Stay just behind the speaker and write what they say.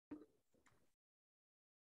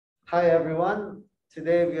Hi, everyone.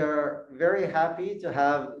 Today we are very happy to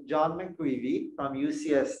have John McGreevy from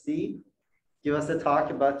UCSD give us a talk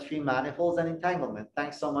about tree manifolds and entanglement.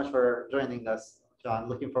 Thanks so much for joining us, John.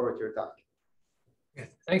 Looking forward to your talk.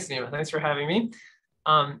 Thanks, Nima. Thanks for having me.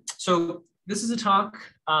 So this is a talk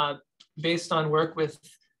based on work with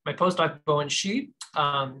my postdoc, Bowen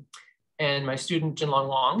and my student,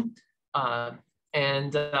 Jin-Long Huang.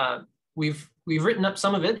 We've written up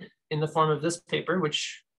some of it in the form of this paper,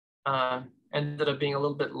 which ended up being a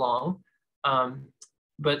little bit long.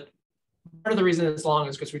 But part of the reason it's long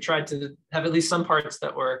is because we tried to have at least some parts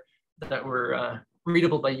that were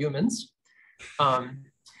readable by humans. And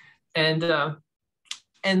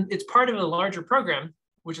it's part of a larger program,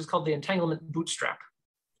 which is called the Entanglement Bootstrap.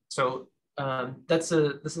 So I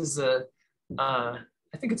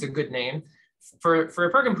think it's a good name for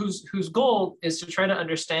a program whose goal is to try to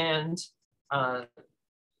understand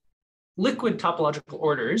liquid topological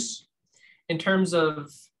orders in terms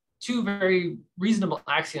of two very reasonable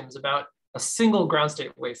axioms about a single ground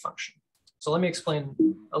state wave function. So let me explain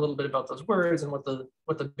a little bit about those words and what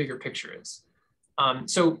the bigger picture is.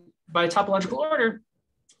 So by topological order,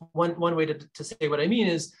 one way to say what I mean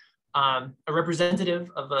is a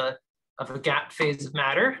representative of a gap phase of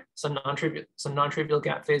matter, some non-trivial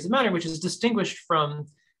gap phase of matter, which is distinguished from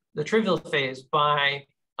the trivial phase by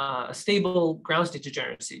a stable ground state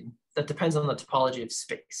degeneracy that depends on the topology of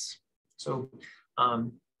space. So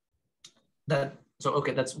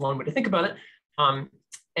okay, that's one way to think about it.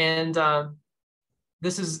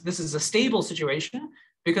 This is a stable situation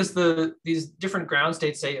because these different ground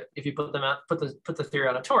states, say if you put them out, put the theory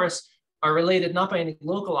on a torus, are related not by any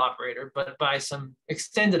local operator, but by some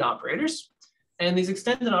extended operators. And these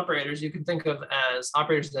extended operators you can think of as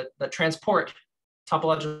operators that transport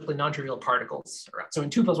topologically non-trivial particles around. So in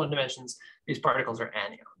 2+1 dimensions, these particles are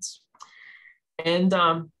anyons. And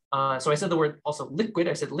so I said the word also liquid.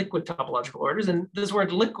 I said liquid topological orders. And this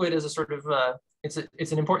word liquid is a sort of, it's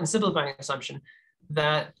an important simplifying assumption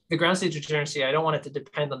that the ground state degeneracy, I don't want it to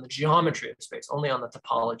depend on the geometry of space, only on the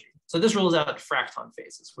topology. So this rules out fracton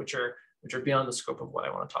phases, which are beyond the scope of what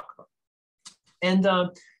I want to talk about. And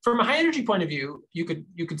from a high energy point of view, you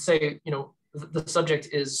could say, the subject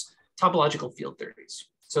is topological field theories.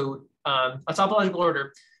 So a topological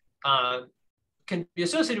order can be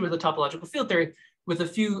associated with a topological field theory with a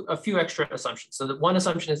few extra assumptions. So the one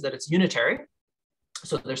assumption is that it's unitary.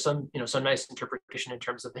 So there's some nice interpretation in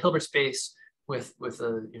terms of the Hilbert space with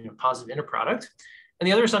a positive inner product. And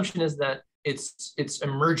the other assumption is that it's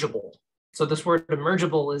emergible. So this word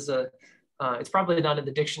emergible is it's probably not in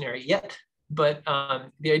the dictionary yet, but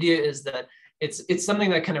the idea is that it's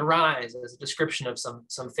something that can arise as a description of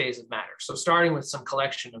some phase of matter. So starting with some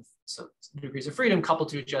collection of degrees of freedom coupled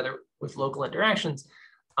to each other with local interactions,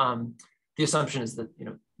 the assumption is that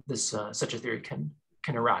such a theory can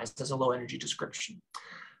arise as a low energy description.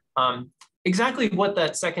 Exactly what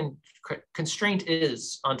that second constraint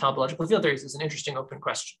is on topological field theories is an interesting open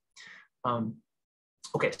question.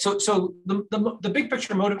 Okay, so the big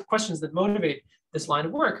picture questions that motivate this line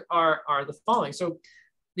of work are the following. So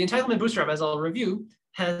the Entanglement Bootstrap, as I'll review,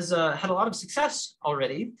 has had a lot of success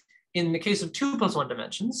already in the case of 2+1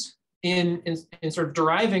 dimensions in sort of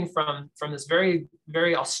deriving from this very,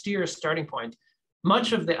 very austere starting point,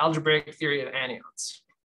 much of the algebraic theory of anyons.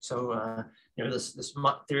 So this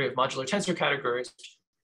theory of modular tensor categories,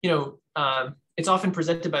 it's often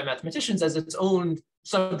presented by mathematicians as its own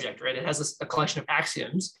subject, right? It has a collection of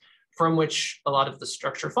axioms from which a lot of the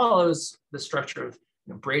structure follows, the structure of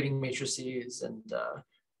braiding matrices and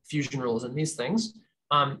fusion rules and these things.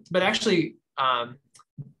 But actually,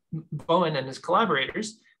 Bowen and his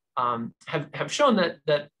collaborators have shown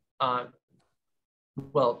that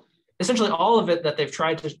well, essentially all of it that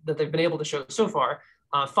they've been able to show so far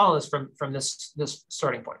follows from this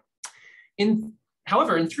starting point.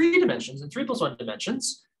 However, in 3 dimensions, in 3+1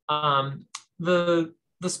 dimensions, the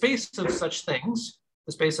space of such things,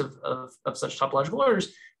 the space of such topological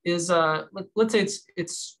orders is, let's say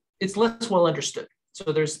it's less well understood.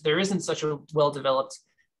 So there isn't such a well-developed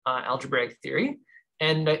algebraic theory,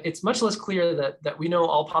 and it's much less clear that we know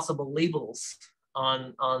all possible labels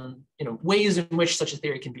on ways in which such a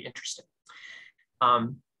theory can be interesting.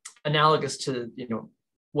 Analogous to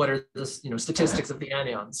what are the statistics of the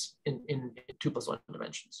anyons in 2+1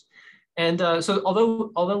 dimensions. And so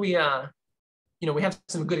although we we have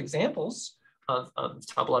some good examples of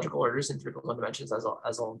topological orders in 3+1 dimensions, as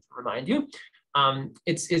I'll remind you,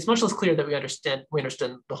 it's much less clear that we understand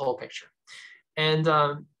the whole picture. And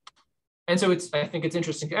so I think it's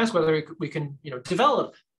interesting to ask whether we can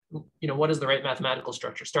develop what is the right mathematical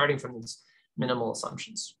structure starting from these minimal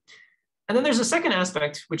assumptions. And then there's a second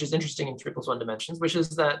aspect, which is interesting in 3+1 dimensions, which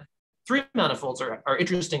is that 3 manifolds are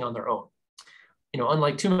interesting on their own.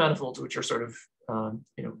 Unlike 2 manifolds, which are sort of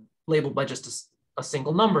labeled by just a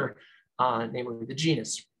single number, namely the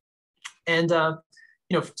genus. And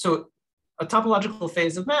so a topological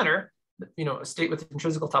phase of matter, a state with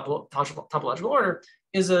intrinsic topological order,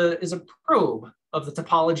 is a probe of the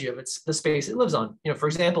topology of the space it lives on. For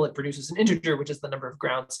example, it produces an integer, which is the number of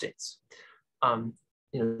ground states.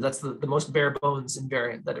 That's the most bare bones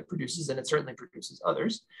invariant that it produces, and it certainly produces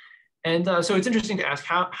others. And so it's interesting to ask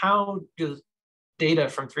how do data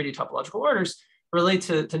from 3D topological orders relate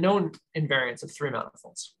to known invariants of 3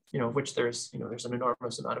 manifolds, of which there's an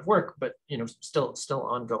enormous amount of work, but still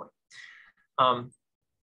ongoing.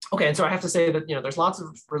 Okay, and so I have to say that there's lots of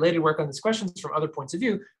related work on these questions from other points of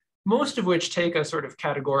view, most of which take a sort of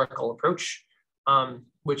categorical approach,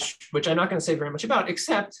 which I'm not going to say very much about,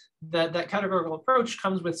 except that that categorical approach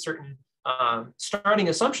comes with certain starting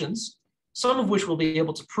assumptions, some of which we'll be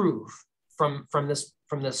able to prove from this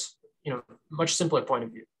much simpler point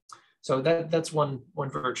of view. So that's one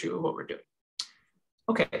virtue of what we're doing.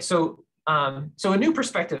 Okay, so a new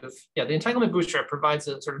perspective, the entanglement bootstrap provides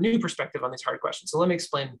a sort of new perspective on these hard questions. So let me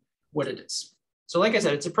explain what it is. So like I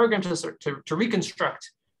said, it's a program to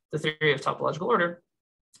reconstruct the theory of topological order,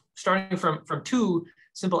 starting from 2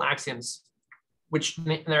 simple axioms, which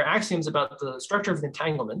they're axioms about the structure of the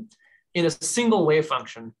entanglement in a single wave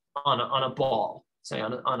function on a ball, say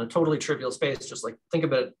on a totally trivial space, just like think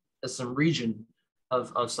of it as some region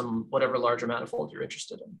of some whatever larger manifold you're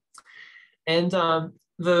interested in. And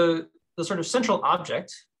the sort of central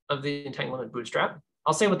object of the entanglement bootstrap,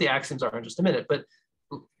 I'll say what the axioms are in just a minute, but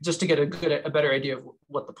just to get a better idea of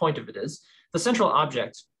what the point of it is, the central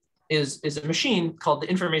object is a machine called the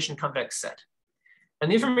information convex set. And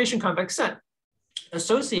the information convex set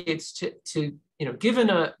associates to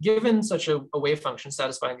given such a wave function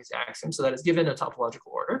satisfying these axioms, so that is given a topological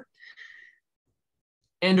order,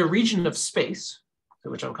 and a region of space,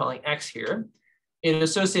 which I'm calling X here, it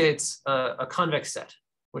associates a convex set,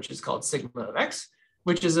 which is called sigma of X,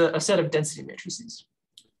 which is a set of density matrices.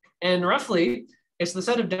 And roughly, it's the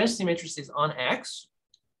set of density matrices on X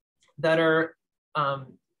that are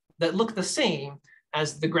that look the same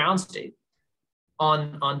as the ground state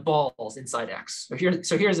on balls inside X.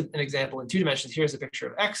 So here's an example in 2 dimensions. Here's a picture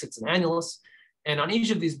of X. It's an annulus. And on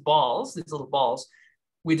each of these balls, these little balls,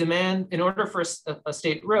 we demand, in order for a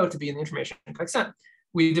state rho to be in the information convex set,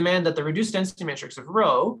 we demand that the reduced density matrix of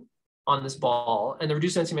rho on this ball and the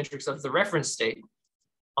reduced density matrix of the reference state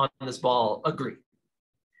on this ball agree.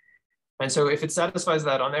 And so if it satisfies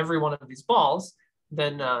that on every one of these balls,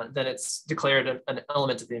 then it's declared an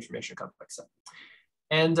element of the information convex set.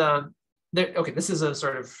 And okay, this is a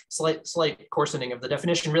sort of slight coarsening of the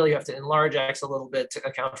definition. Really, you have to enlarge X a little bit to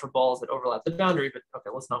account for balls that overlap the boundary, but okay,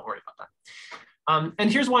 let's not worry about that. And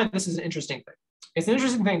here's why this is an interesting thing. It's an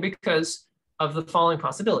interesting thing because of the following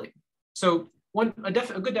possibility. So a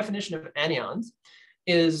good definition of anyons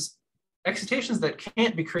is excitations that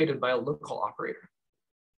can't be created by a local operator.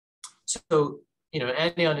 So, an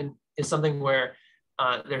anyon is something where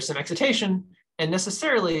there's some excitation, and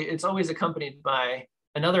necessarily it's always accompanied by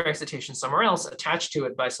another excitation somewhere else attached to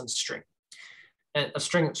it by some string. And a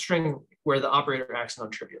string where the operator acts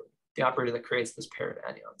non-trivially, the operator that creates this pair of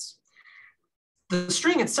anyons. The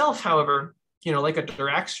string itself, however, like a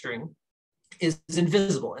Dirac string, is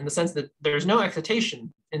invisible in the sense that there's no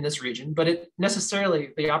excitation in this region, but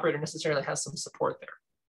the operator necessarily has some support there.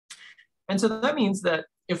 And so that means that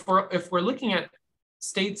if we're looking at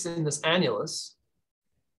states in this annulus,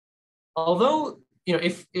 although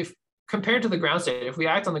if compared to the ground state, if we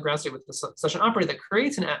act on the ground state with such an operator that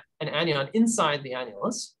creates an anyon inside the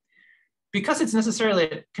annulus, because it's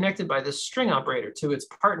necessarily connected by this string operator to its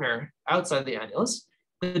partner outside the annulus,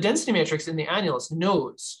 the density matrix in the annulus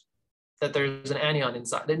knows that there's an anyon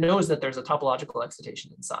inside. It knows that there's a topological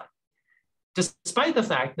excitation inside, despite the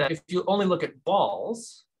fact that if you only look at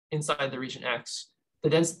balls inside the region X,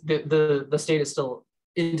 the state is still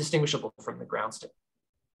indistinguishable from the ground state.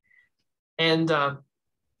 And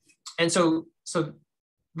so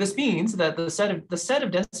this means that the set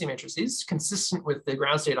of density matrices consistent with the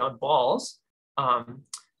ground state on balls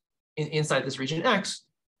inside this region X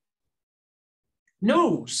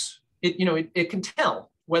knows it can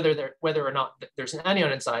tell whether or not there's an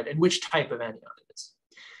anyon inside and which type of anyon it is.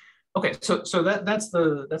 Okay, so that's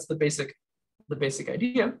the basic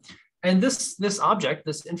idea. And this object,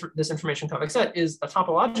 this information convex set, is a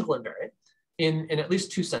topological invariant in at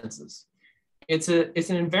least 2 senses. It's an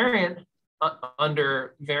invariant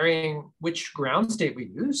under varying which ground state we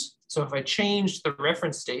use. So if I change the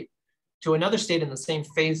reference state to another state in the same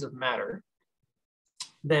phase of matter,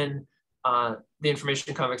 then the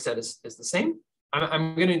information convex set is the same.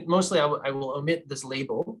 I'm going to, mostly I will omit this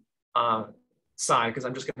label psi, because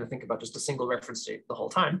I'm just going to think about just a single reference state the whole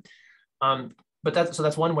time. But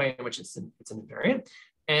that's one way in which it's an invariant.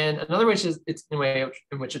 And another way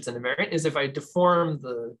in which it's an invariant is if I deform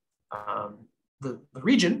the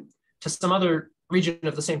region to some other region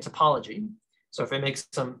of the same topology. So if I make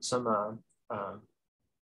some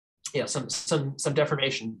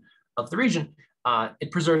deformation of the region,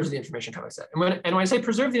 it preserves the information convex set. And when I say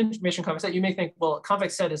preserve the information convex set, you may think, well,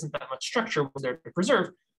 convex set isn't that much structure, was there to preserve?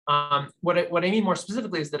 What I mean more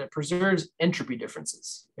specifically is that it preserves entropy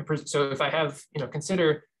differences. So if I have,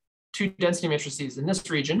 consider two density matrices in this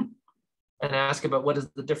region and ask about what is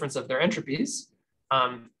the difference of their entropies,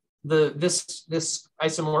 this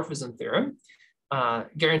isomorphism theorem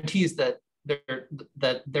guarantees that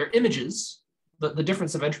their images, the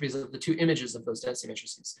difference of entropies of the two images of those density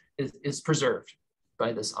matrices is preserved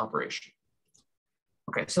by this operation.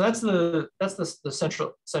 Okay, so that's the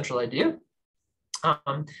central idea.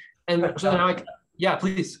 And so now yeah,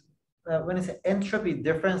 please. When it's entropy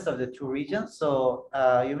difference of the two regions, so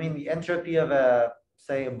you mean the entropy of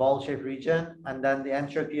say a ball-shaped region, and then the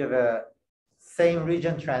entropy of a same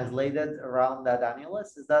region translated around that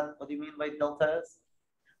annulus? Is that what you mean by delta S?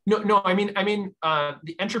 No. I mean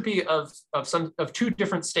the entropy of two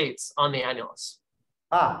different states on the annulus.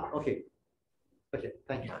 Okay. Okay,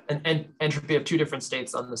 thank you. And entropy of two different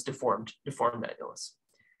states on this deformed annulus.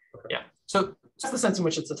 Okay. Yeah. So that's the sense in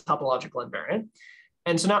which it's a topological invariant.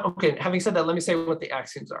 And so now, okay, having said that, let me say what the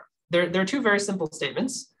axioms are. There are two very simple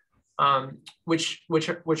statements, which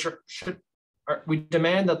we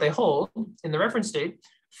demand that they hold in the reference state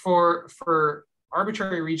for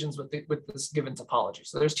arbitrary regions with this given topology.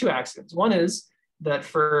 So there's two axioms. One is that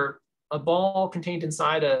for a ball contained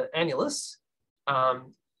inside an annulus,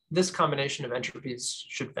 this combination of entropies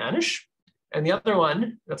should vanish. And the other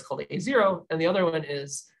one, that's called A0, and the other one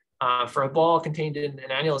is for a ball contained in an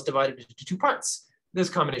annulus divided into two parts, this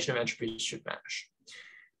combination of entropies should vanish.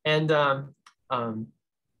 And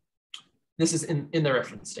this is in the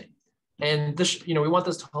reference state. And this, we want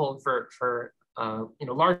this to hold for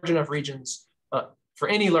large enough regions, for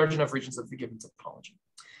any large enough regions of the given topology.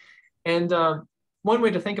 And one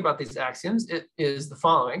way to think about these axioms is the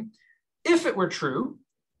following. If it were true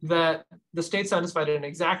that the state satisfied an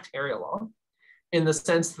exact area law, in the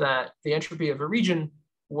sense that the entropy of a region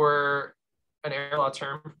were an area law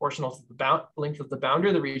term proportional to the length of the boundary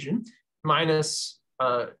of the region minus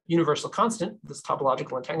a universal constant, this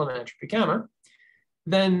topological entanglement entropy gamma,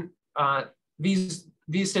 then these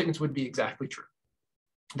statements would be exactly true.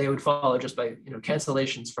 They would follow just by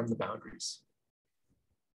cancellations from the boundaries.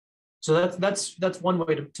 So that's one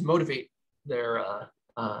way to motivate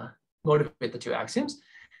motivate the two axioms.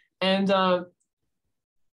 And a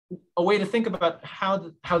way to think about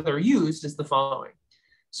how they're used is the following.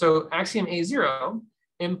 So axiom A0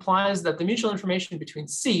 implies that the mutual information between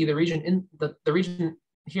C, the region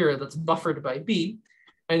here that's buffered by B,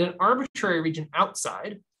 and an arbitrary region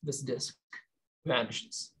outside this disk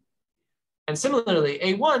vanishes. And similarly,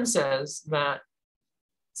 A1 says that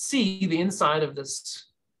C, the inside of this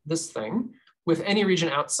thing, with any region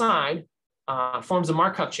outside, forms a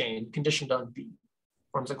Markov chain conditioned on B,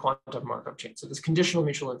 forms a quantum Markov chain. So this conditional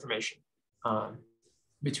mutual information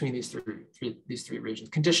between these three regions,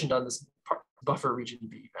 conditioned on this buffer region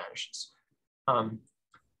B, vanishes.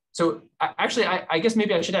 So I guess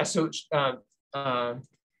maybe I should ask. So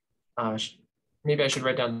maybe I should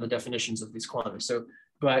write down the definitions of these quantities. So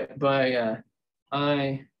by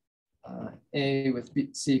A with B,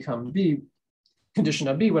 C comma B, condition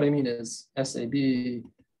of B, what I mean is SAB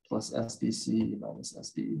plus SBC minus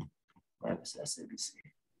SB minus SABC.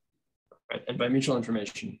 Right? And by mutual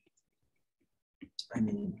information, I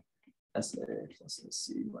mean SA plus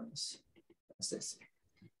SC minus SAC.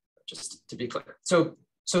 Just to be clear. So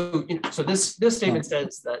this statement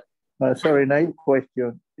says that. Sorry, naive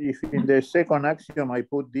question. If in the second axiom I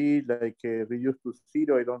put D like reduced to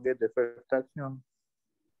 0, I don't get the first axiom.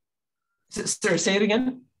 Sorry, say it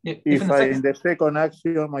again. If in the second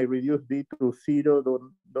axiom I reduce D to 0,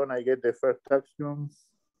 don't I get the first axiom?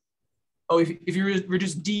 Oh, if you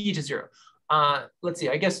reduce D to 0. Let's see,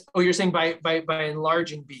 I guess, you're saying by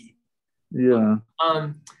enlarging B. Yeah.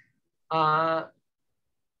 I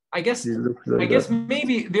guess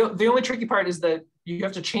maybe the only tricky part is that you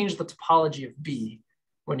have to change the topology of B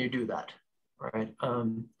when you do that, right?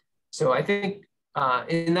 So I think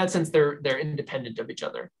in that sense, they're independent of each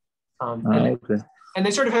other. Okay. And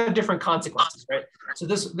they sort of have different consequences, right? So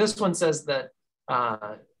this one says that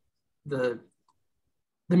the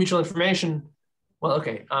the mutual information, well,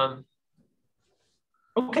 okay.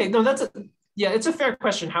 Okay, no, yeah, it's a fair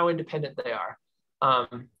question how independent they are.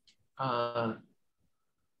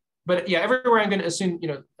 But yeah, everywhere I'm going to assume,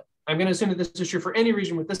 I'm going to assume that this is true for any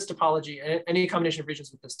region with this topology and any combination of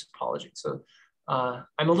regions with this topology. So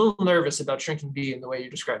I'm a little nervous about shrinking B in the way you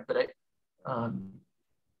described, but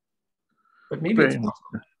maybe it's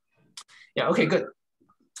possible. Yeah, okay, good.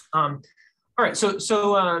 All right,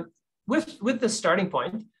 so with this starting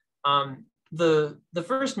point, the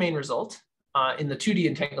first main result in the 2D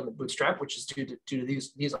entanglement bootstrap, which is due to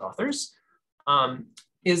these authors,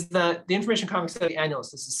 is that the information convex set of the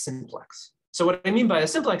annulus is a simplex. So what I mean by a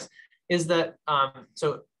simplex is that,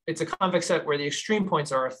 so it's a convex set where the extreme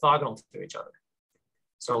points are orthogonal to each other.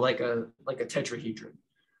 So like a tetrahedron.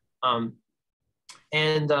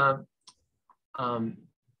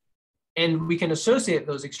 And we can associate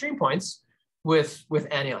those extreme points with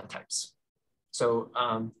anion types. So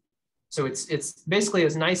it's basically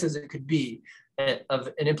as nice as it could be of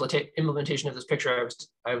an implementation of this picture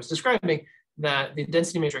I was describing, that the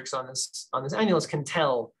density matrix on this annulus can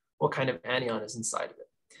tell what kind of anion is inside of it.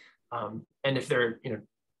 And if they're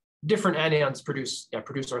different anions produce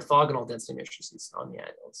orthogonal density matrices on the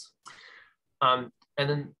annulus.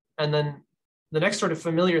 And then the next sort of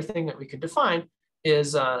familiar thing that we can define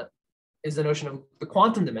is the notion of the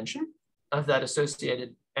quantum dimension of that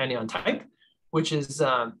associated anion type, which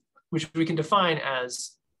we can define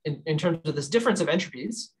as in terms of this difference of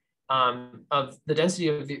entropies of the density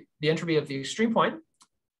of the entropy of the extreme point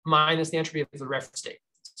minus the entropy of the reference state.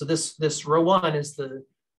 So this rho 1 is the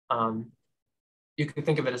you could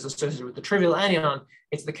think of it as associated with the trivial anion.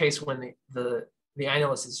 It's the case when the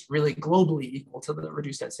annulus is really globally equal to the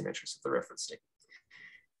reduced density matrix of the reference state.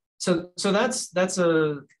 So that's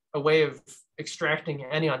a way of extracting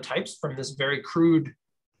anion types from this very crude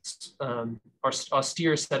or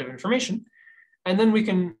austere set of information. And then we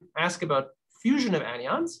can ask about fusion of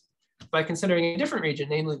anions by considering a different region,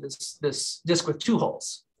 namely this disk with 2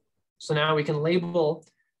 holes. So now we can label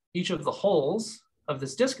each of the holes of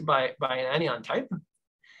this disk by an anion type.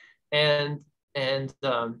 And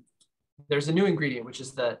there's a new ingredient, which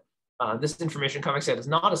is that this information convex set is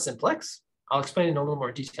not a simplex. I'll explain in a little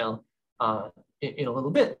more detail in a little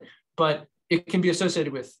bit, but it can be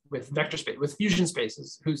associated with vector space, with fusion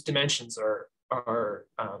spaces whose dimensions are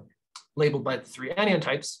labeled by the 3 anion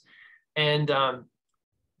types. And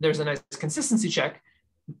there's a nice consistency check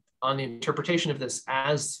on the interpretation of this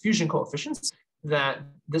as fusion coefficients, that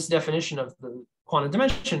this definition of the quantum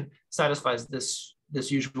dimension satisfies this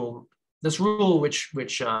rule, which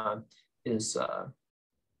is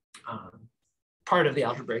part of the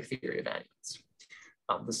algebraic theory of anions,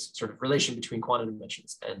 this sort of relation between quantum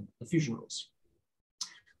dimensions and the fusion rules.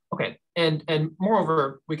 Okay, and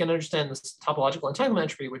moreover, we can understand this topological entanglement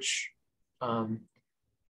entropy, which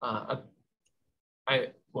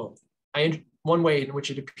one way in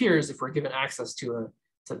which it appears if we're given access to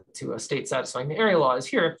a state satisfying the area law is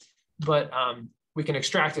here, but we can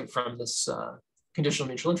extract it from this conditional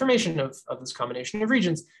mutual information of this combination of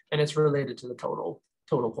regions, and it's related to the total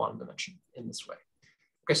quantum dimension in this way.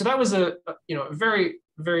 Okay, so that was a very,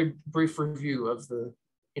 very brief review of the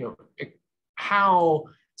how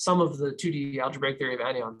some of the 2D algebraic theory of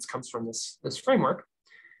anions comes from this framework.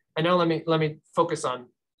 And now let me focus on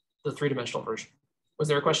the 3-dimensional version. Was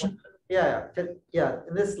there a question? Yeah.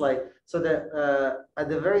 In this slide, so that at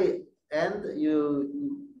the very end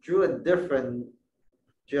you drew a different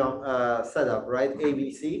setup, right?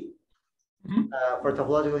 ABC for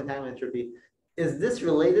topological entanglement entropy. Is this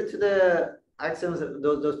related to the axioms,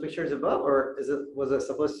 those pictures above, or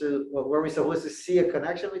were we supposed to see a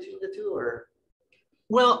connection between the two, or?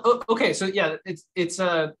 Well, okay, so yeah, it's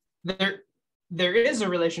there is a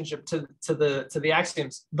relationship to the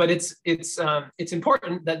axioms, but it's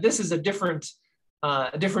important that this is a different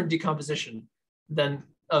decomposition than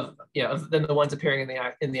the ones appearing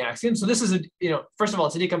in the axiom. So this is first of all,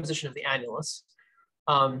 it's a decomposition of the annulus,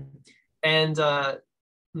 and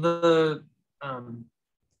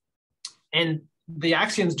the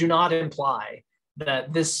axioms do not imply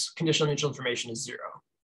that this conditional mutual information is 0.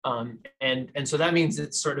 And so that means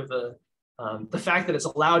it's sort of the fact that it's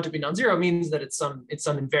allowed to be non-zero means that it's some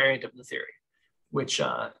invariant of the theory, which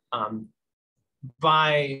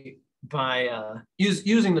by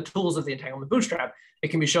using the tools of the entanglement bootstrap, it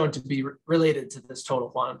can be shown to be related to this total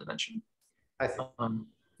quantum dimension. I see.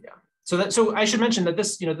 Yeah. So I should mention that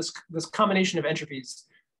this combination of entropies,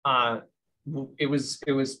 it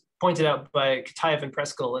was pointed out by Kitaev and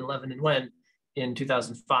Preskel and Levin and Wen in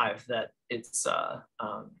 2005 that it's a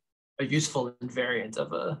useful invariant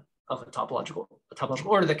of of a topological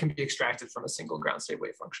order that can be extracted from a single ground state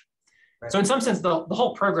wave function. Right. So in some sense, the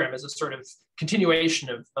whole program is a sort of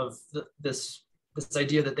continuation of this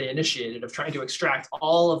idea that they initiated of trying to extract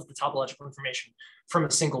all of the topological information from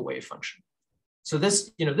a single wave function. So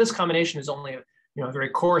this, this combination is only a very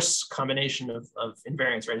coarse combination of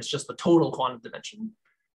invariants, right? It's just the total quantum dimension.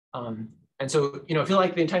 And so, I feel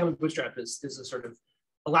like the Entanglement Bootstrap is a sort of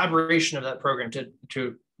elaboration of that program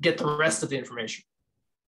to get the rest of the information.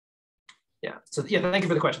 Yeah. So yeah, thank you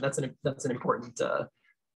for the question. That's an important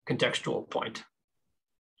contextual point.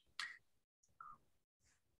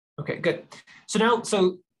 Okay, good. So now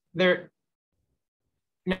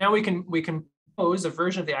we can pose a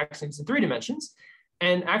version of the axioms in 3 dimensions,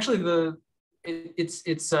 and actually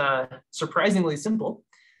it's surprisingly simple.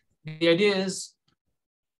 The idea is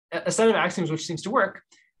a set of axioms which seems to work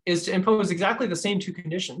is to impose exactly the same 2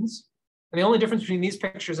 conditions. And the only difference between these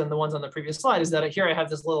pictures and the ones on the previous slide is that here I have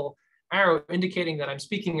this little arrow indicating that I'm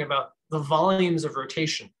speaking about the volumes of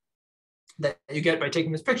rotation that you get by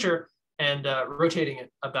taking this picture and rotating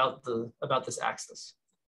it about this axis.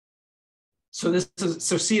 So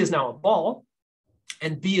C is now a ball,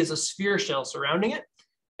 and B is a sphere shell surrounding it.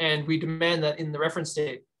 And we demand that in the reference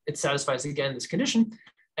state, it satisfies again this condition.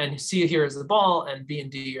 And C here is the ball, and B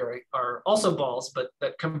and D are also balls, but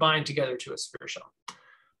that combine together to a sphere shell.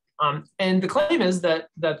 And the claim is that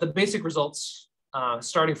the basic results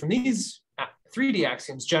starting from these 3D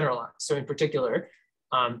axioms generalize. So in particular,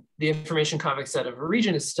 the information convex set of a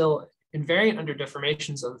region is still invariant under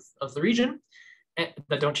deformations of the region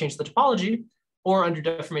that don't change the topology, or under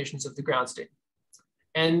deformations of the ground state.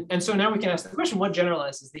 And so now we can ask the question, what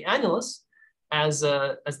generalizes the annulus as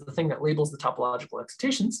the thing that labels the topological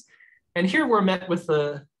excitations? And here we're met with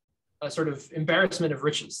a sort of embarrassment of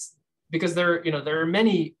riches, because there are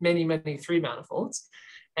many 3 manifolds,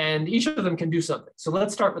 and each of them can do something. So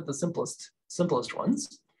let's start with the simplest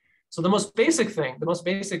ones. So the most basic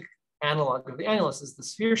analog of the annulus is the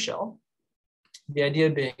sphere shell. The idea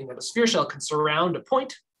being that a sphere shell can surround a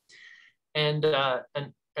point, and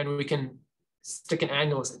we can stick an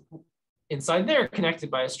annulus inside there, connected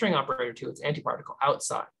by a string operator to its antiparticle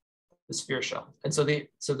outside the sphere shell. And so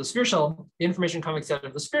the sphere shell, the information convex set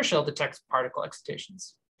of the sphere shell detects particle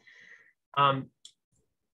excitations.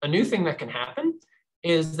 A new thing that can happen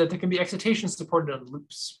is that there can be excitations supported on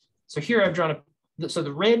loops. So here I've drawn so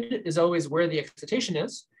the red is always where the excitation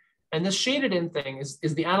is, and this shaded in thing is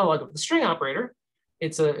the analog of the string operator.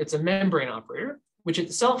 It's a membrane operator, which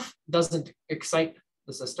itself doesn't excite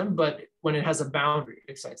the system, but when it has a boundary,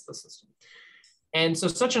 it excites the system. And so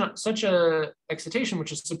such a excitation,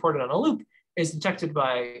 which is supported on a loop, is detected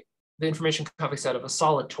by the information convex set of a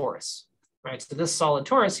solid torus, right? So this solid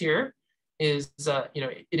torus here is,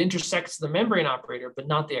 it intersects the membrane operator, but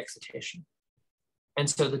not the excitation. And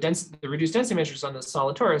so the reduced density matrix on the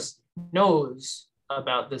solid torus knows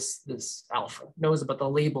about this alpha, knows about the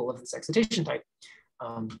label of this excitation type.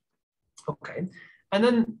 Okay, and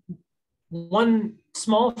then one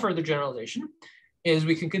small further generalization is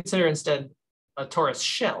we can consider instead a torus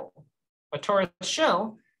shell. A torus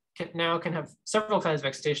shell can have several kinds of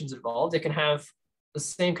excitations involved. It can have the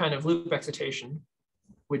same kind of loop excitation,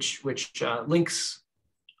 which links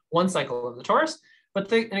one cycle of the torus, and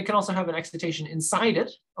it can also have an excitation inside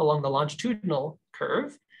it along the longitudinal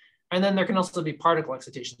curve. And then there can also be particle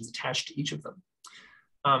excitations attached to each of them.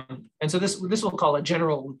 And so this we'll call a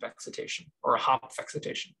general loop excitation, or a hop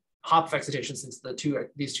excitation. Hop excitation, since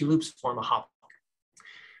these two loops form a hop.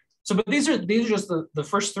 So, but these are just the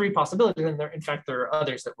first 3 possibilities, and in fact there are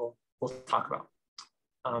others that we'll talk about.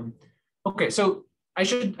 Okay, so I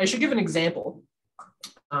should give an example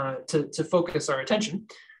to focus our attention.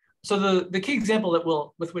 So the key example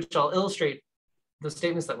with which I'll illustrate the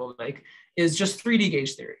statements that we'll make is just 3D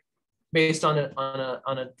gauge theory, based on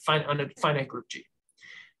a finite group G,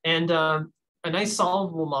 and a nice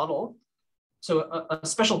solvable model. So a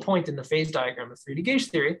special point in the phase diagram of 3D gauge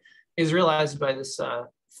theory is realized by this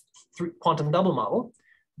quantum double model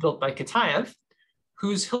built by Kitaev,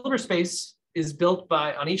 whose Hilbert space is built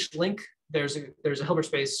by, on each link, there's a Hilbert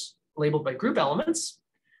space labeled by group elements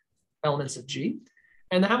of G.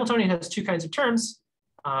 And the Hamiltonian has 2 kinds of terms.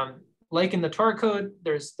 Like in the toric code,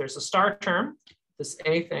 there's a star term, this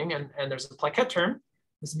A thing, and there's a plaquette term,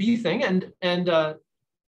 this B thing. And in the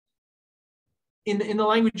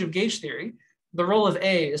language of gauge theory, the role of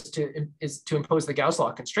A is to impose the Gauss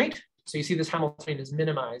law constraint. So you see this Hamiltonian is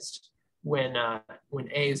minimized when A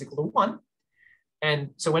is equal to 1.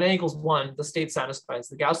 And so when A equals 1, the state satisfies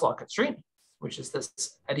the Gauss law constraint, which is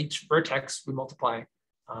this: at each vertex we multiply,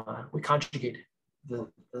 we conjugate the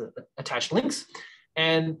attached links.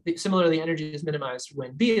 And similarly, energy is minimized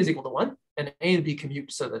when B is equal to 1, and A and B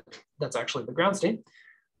commute so that that's actually the ground state.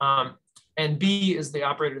 And B is the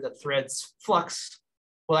operator that threads flux.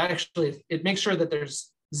 Well, actually, it makes sure that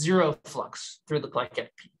there's 0 flux through the plaquette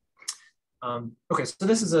P. Okay, so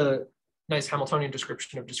this is a nice Hamiltonian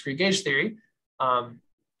description of discrete gauge theory,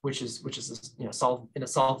 which is in a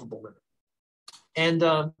solvable limit. And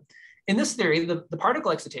in this theory, the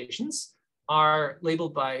particle excitations are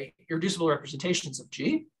labeled by irreducible representations of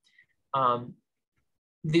G.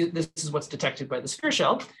 This is what's detected by the sphere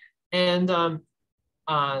shell. And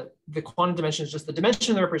the quantum dimension is just the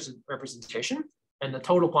dimension of the representation, and the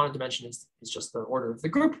total quantum dimension is just the order of the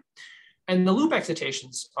group. And the loop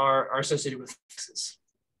excitations are associated with fluxes.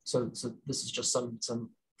 So this is just some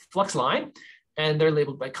flux line, and they're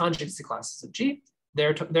labeled by conjugacy classes of G.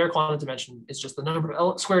 Their quantum dimension is just the number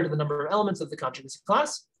of square root of the number of elements of the conjugacy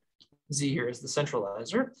class. Z here is the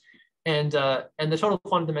centralizer, and the total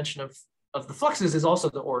quantum dimension of the fluxes is also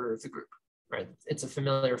the order of the group, right? It's a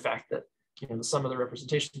familiar fact that the sum of the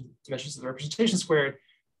representation dimensions of the representation squared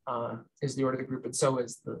is the order of the group, and so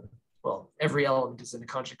is every element is in a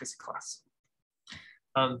conjugacy class.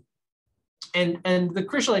 And the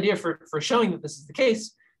crucial idea for showing that this is the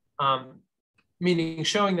case, meaning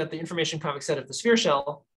showing that the information convex set of the sphere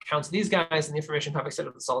shell counts these guys and the information convex set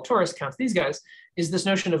of the solid torus counts these guys, is this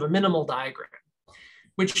notion of a minimal diagram,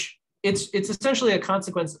 which it's essentially a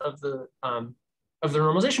consequence of the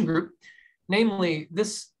normalization group. Namely,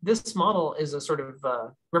 this model is a sort of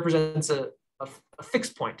represents a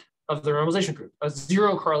fixed point of the normalization group, a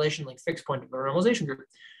 0 correlation link fixed point of the normalization group,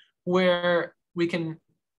 where we can,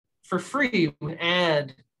 for free,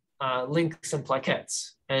 add links and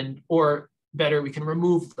plaquettes, or better, we can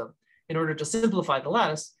remove them in order to simplify the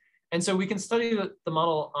lattice. And so we can study the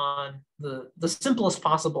model on the simplest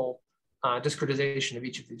possible discretization of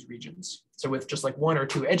each of these regions. So with just like 1 or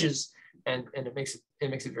 2 edges, and it makes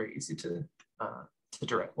it very easy to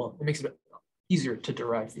derive. Well, it makes it easier to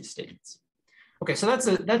derive these statements. Okay, so that's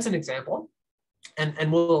an example, and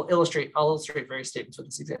I'll illustrate various statements with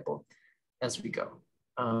this example as we go.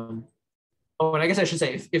 Oh, and I guess I should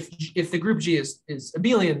say, if the group G is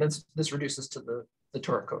abelian, then this reduces to the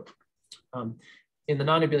toric code. In the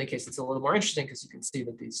non-abelian case, it's a little more interesting because you can see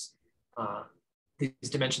that these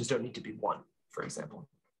dimensions don't need to be 1, for example,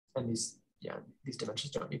 and these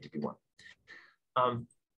dimensions don't need to be 1.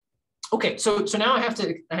 Okay, so now I have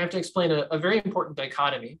to explain a very important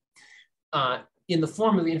dichotomy in the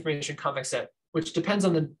form of the information convex set, which depends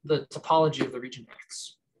on the topology of the region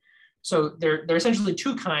X. So there are essentially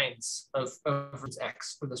 2 kinds of regions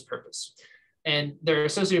X for this purpose, and they're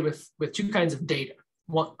associated with 2 kinds of data.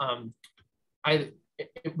 One,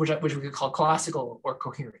 which we could call classical or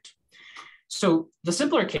coherent. So the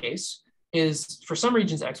simpler case is for some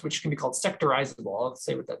regions X, which can be called sectorizable. I'll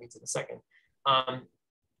say what that means in a second.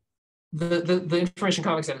 The information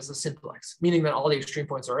convex set is a simple X, meaning that all the extreme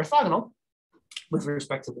points are orthogonal with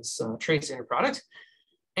respect to this trace inner product.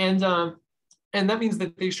 And that means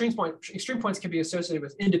that the extreme points can be associated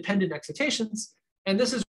with independent excitations. And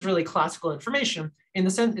this is really classical information in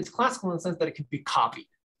the sense, it's classical in the sense that it can be copied.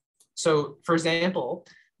 So for example,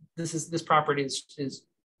 this property is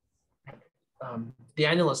the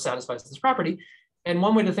annulus satisfies this property. And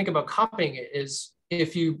one way to think about copying it is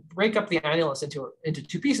if you break up the annulus into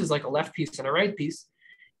 2 pieces, like a left piece and a right piece,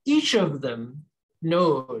 each of them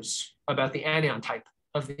knows about the anion type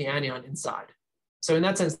of the anion inside. So in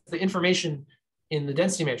that sense, the information in the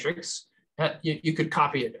density matrix, you could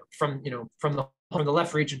copy it from the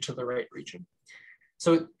left region to the right region.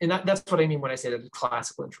 So that's what I mean when I say that it's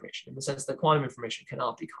classical information, in the sense that quantum information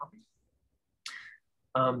cannot be copied.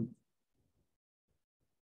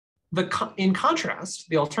 In contrast,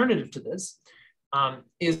 the alternative to this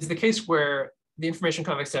is the case where the information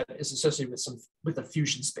convex set is associated with a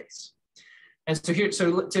fusion space. And so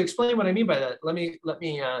to explain what I mean by that, let me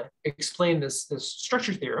explain this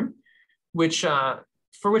structure theorem,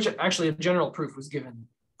 for which actually a general proof was given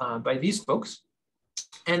by these folks.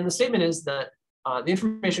 And the statement is that the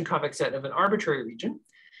information convex set of an arbitrary region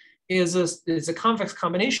is a convex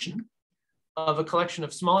combination of a collection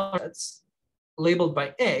of smaller sets labeled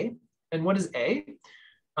by A. And what is A?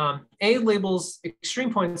 A labels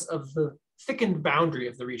extreme points of the thickened boundary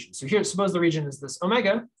of the region. So here, suppose the region is this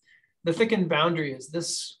omega. The thickened boundary is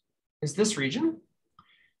this region.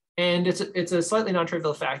 And it's a slightly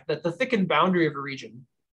non-trivial fact that the thickened boundary of a region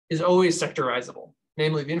is always sectorizable.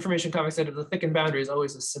 Namely, the information convex set of the thickened boundary is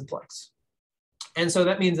always a simplex. And so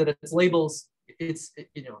that means that its labels, a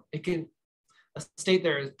state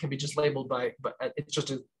there can be just labeled but it's just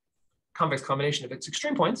a convex combination of its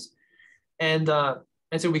extreme points. And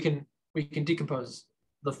so we can we can decompose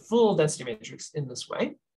the full density matrix in this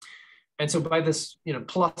way. And so by this,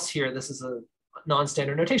 plus here, this is a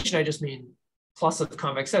non-standard notation. I just mean plus of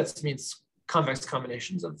convex sets means convex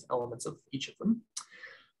combinations of elements of each of them.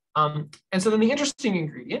 And so then the interesting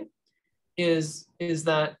ingredient is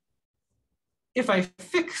that if I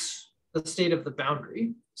fix the state of the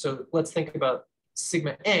boundary, so let's think about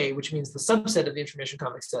sigma A, which means the subset of the information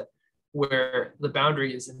convex set where the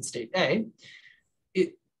boundary is in state A,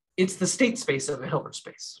 it's the state space of a Hilbert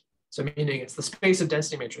space. So meaning it's the space of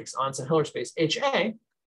density matrix on some Hilbert space HA,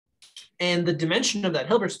 and the dimension of that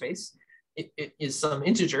Hilbert space it is some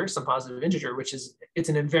integer, some positive integer, which is, it's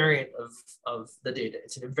an invariant of the data.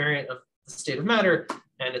 It's an invariant of the state of matter,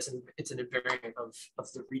 and it's an invariant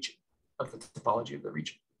of the region, of the topology of the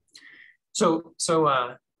region. So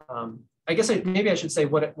I guess maybe I should say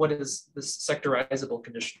what is this sectorizable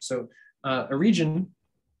condition. So a region,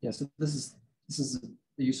 so this is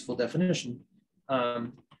a useful definition. A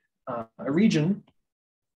region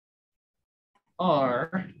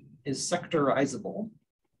R is sectorizable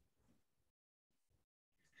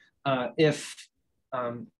if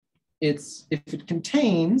it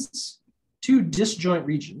contains two disjoint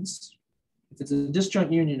regions. If it's a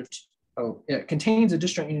disjoint union of it contains a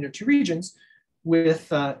disjoint union of two regions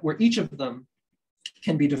with where each of them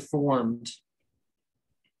can be deformed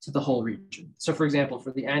to the whole region. So for example,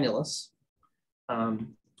 for the annulus,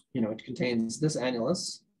 it contains this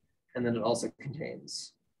annulus, and then it also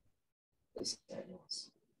contains this annulus.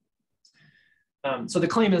 So the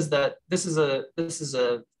claim is that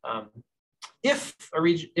if a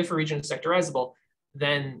region is sectorizable,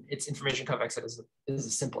 then its information convex set is a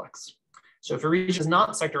simplex. So if a region is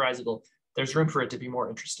not sectorizable, there's room for it to be more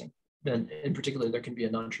interesting. Then in particular, there can be a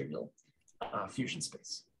non-trivial fusion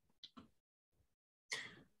space.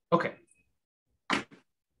 Okay.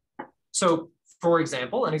 So for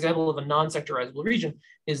example, an example of a non-sectorizable region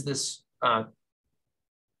is this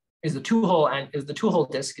is the two-hole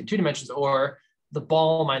disk in 2 dimensions, or the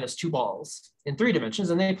ball minus 2 balls in 3 dimensions,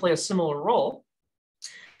 and they play a similar role.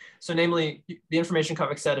 So namely, the information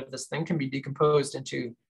convex set of this thing can be decomposed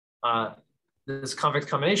into this convex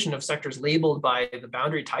combination of sectors labeled by the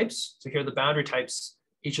boundary types. So here the boundary types,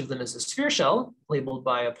 each of them is a sphere shell labeled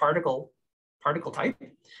by a particle type.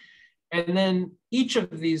 And then each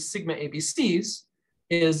of these sigma ABCs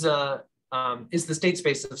is the state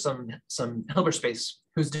space of some Hilbert space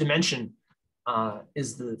whose dimension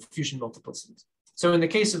is the fusion multiplicity. So in the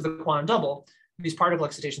case of the quantum double, these particle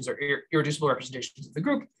excitations are irreducible representations of the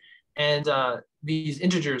group, and these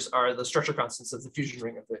integers are the structure constants of the fusion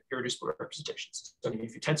ring of the irreducible representations. So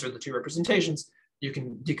if you tensor the 2 representations, you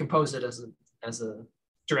can decompose it as a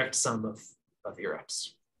direct sum of irreps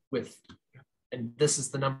with, and this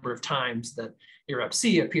is the number of times that irrep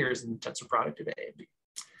C appears in the tensor product of A and B.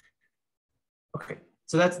 Okay,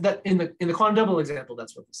 so that's that in the quantum double example,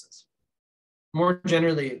 that's what this is. More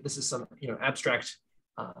generally, this is some abstract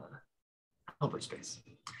Hilbert space.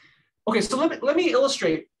 Okay, so let me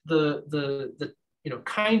illustrate the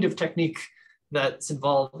kind of technique that's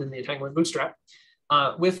involved in the entanglement bootstrap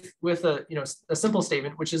with a simple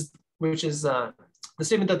statement, which is the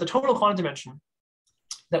statement that the total quantum dimension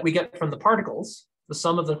that we get from the particles, the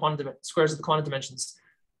sum of the squares of the quantum dimensions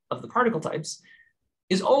of the particle types,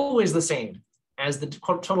 is always the same as the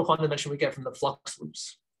total quantum dimension we get from the flux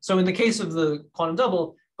loops. So in the case of the quantum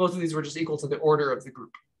double, both of these were just equal to the order of the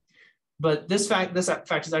group. But this fact is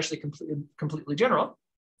actually completely general.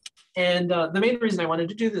 And the main reason I wanted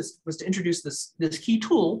to do this was to introduce this key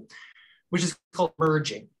tool, which is called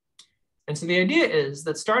merging. And so the idea is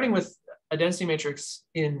that starting with a density matrix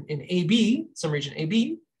in AB, some region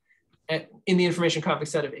AB, in the information convex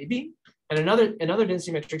set of AB, and another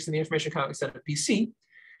density matrix in the information convex set of BC,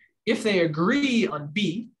 if they agree on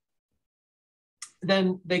B,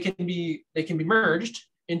 then they can be merged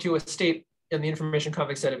into a state in the information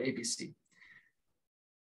convex set of ABC.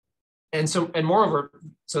 And moreover,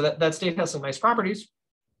 so that state has some nice properties.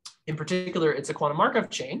 In particular, it's a quantum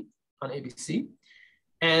Markov chain on ABC.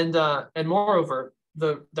 And moreover,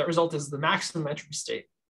 that result is the maximum entropy state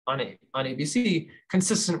on ABC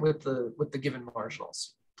consistent with the given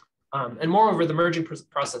marginals. And moreover, the merging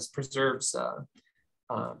process preserves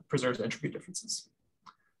entropy differences.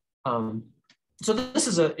 So this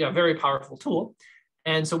is a very powerful tool.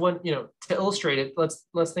 And so to illustrate it,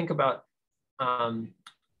 let's think about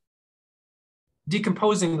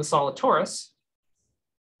decomposing the solid torus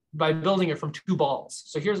by building it from 2 balls.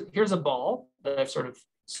 So here's a ball that I've sort of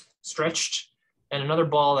stretched, and another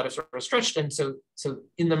ball that I've sort of stretched. And so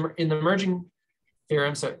in the merging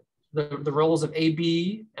theorem, so the roles of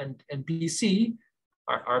AB and BC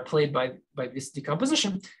are played by this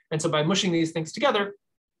decomposition. And so by mushing these things together,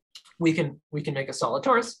 we can make a solid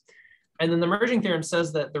torus. And then the merging theorem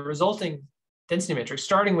says that the resulting density matrix,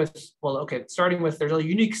 starting with there's a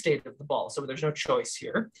unique state of the ball, so there's no choice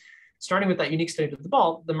here. Starting with that unique state of the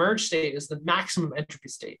ball, the merge state is the maximum entropy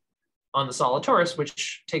state on the solid torus,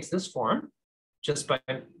 which takes this form, just by,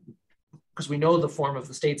 because we know the form of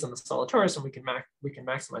the states on the solid torus, and we can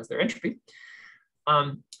maximize their entropy.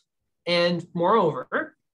 And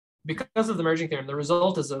moreover, because of the merging theorem, the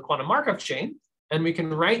result is a quantum Markov chain, and we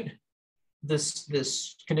can write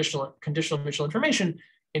this conditional mutual information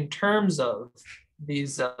in terms of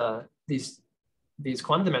these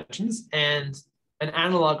quantum dimensions and an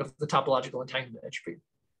analog of the topological entanglement entropy.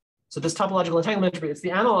 So this topological entanglement entropy,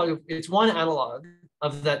 it's one analog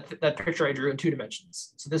of that picture I drew in 2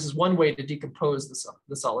 dimensions. So this is one way to decompose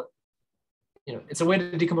the solid. It's a way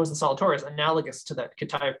to decompose the solid torus analogous to that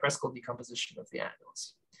Kitaev-Preskel decomposition of the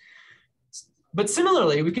annulus. But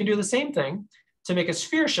similarly, we can do the same thing to make a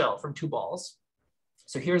sphere shell from 2 balls.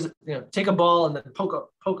 So here's, take a ball and then poke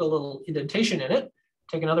a little indentation in it,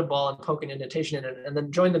 take another ball and poke an indentation in it, and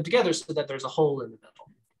then join them together so that there's a hole in the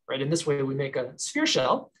middle, right? In this way, we make a sphere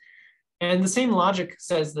shell. And the same logic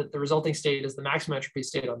says that the resulting state is the maximum entropy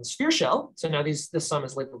state on the sphere shell. So now this sum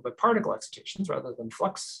is labeled by particle excitations rather than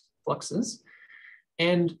fluxes.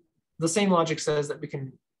 And the same logic says that we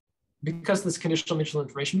can, because this conditional mutual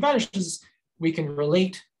information vanishes, we can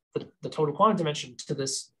relate the total quantum dimension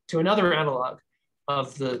to another analog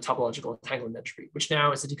of the topological entanglement entropy, which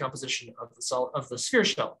now is a decomposition of the sphere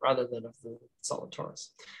shell rather than of the solid torus.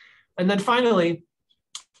 And then finally,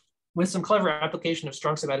 with some clever application of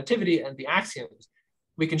strong subadditivity and the axioms,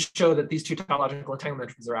 we can show that these 2 topological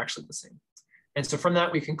entanglement entropys are actually the same. And so from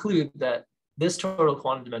that, we conclude that this total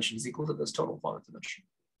quantum dimension is equal to this total quantum dimension.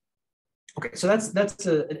 Okay, so that's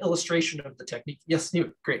an illustration of the technique. Yes,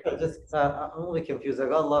 Newt, great. I'm a little confused. I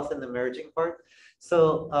got lost in the merging part.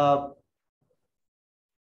 So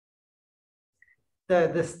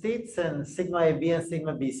the states in sigma AB and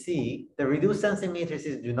sigma BC, the reduced sensing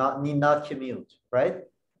matrices need not commute, right?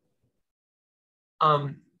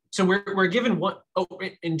 So we're given one. Oh,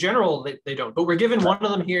 in general they don't, but we're given one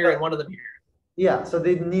of them here and one of them here. Yeah, so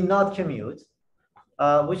they need not commute,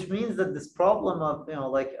 which means that this problem of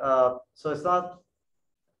so it's not,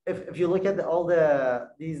 if you look at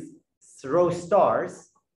these row stars,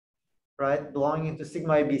 right, belonging to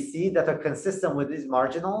sigma ABC that are consistent with these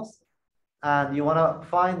marginals, and you want to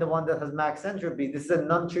find the one that has max entropy, this is a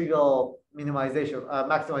non-trivial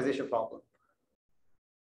maximization problem.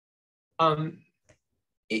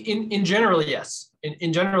 In general, yes.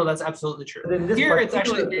 In general, that's absolutely true. Here,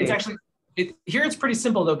 it's pretty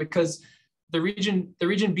simple though, because the region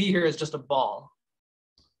B here is just a ball,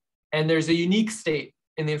 and there's a unique state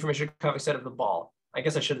in the information convex set of the ball. I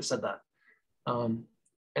guess I should have said that.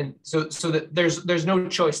 And so that there's no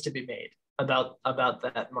choice to be made about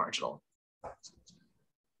that marginal.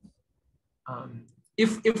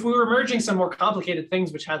 If we were merging some more complicated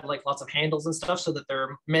things which had like lots of handles and stuff, so that there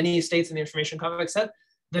are many states in the information convex set,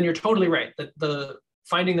 then you're totally right that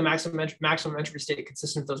finding the maximum entropy state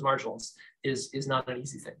consistent with those marginals is not an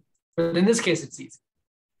easy thing. But in this case, it's easy.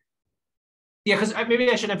 Yeah, because maybe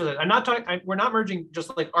I should emphasize, we're not merging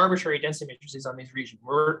just like arbitrary density matrices on these regions.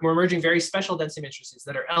 We're merging very special density matrices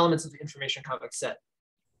that are elements of the information convex set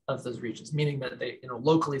of those regions, meaning that they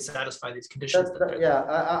locally satisfy these conditions.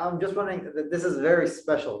 I'm just wondering that this is very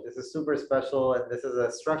special. This is super special, and this is a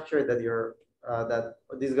structure that that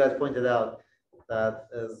these guys pointed out that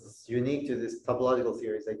is unique to this topological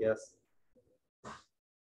series, I guess.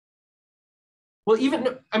 Well,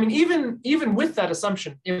 even with that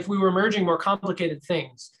assumption, if we were merging more complicated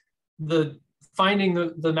things, finding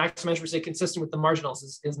the maximum entropy state consistent with the marginals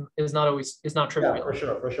is not trivial. Yeah,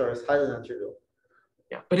 for sure, it's highly non-trivial.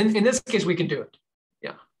 Yeah, but in this case, we can do it.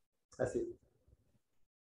 Yeah. I see.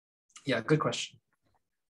 Yeah, good question.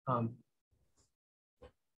 All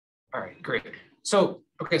right, great. So,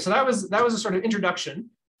 okay, so that was a sort of introduction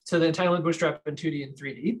to the entanglement bootstrap in 2D and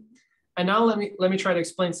 3D. And now let me try to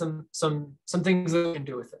explain some things that we can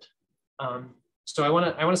do with it. So I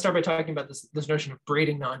want to start by talking about this notion of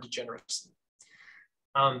braiding non-degeneracy.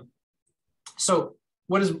 So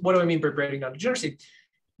what do I mean by braiding non-degeneracy?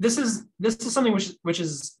 This is something which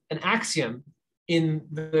is an axiom in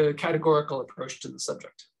the categorical approach to the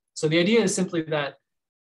subject. So the idea is simply that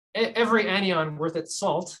every anion worth its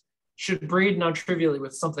salt should braid non-trivially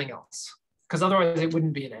with something else, because otherwise it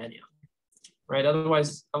wouldn't be an anion, right?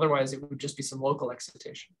 Otherwise it would just be some local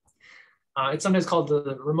excitation. It's sometimes called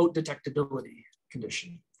the remote detectability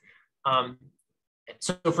condition.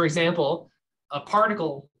 So for example, a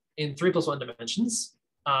particle in 3+1 dimensions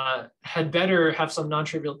had better have some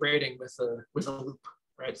non-trivial braiding with a loop,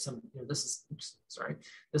 right? This is, oops, sorry,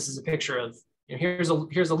 this is a picture of, here's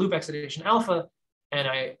a loop excitation alpha, and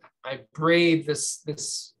I braid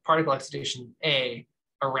this particle excitation A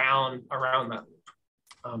around that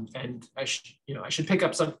loop, and I should pick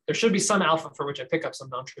up some. There should be some alpha for which I pick up some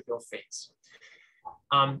non-trivial phase.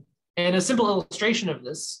 And a simple illustration of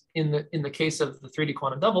this in the case of the 3D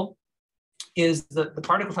quantum double is that the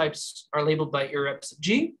particle types are labeled by irreps of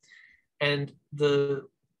G, and the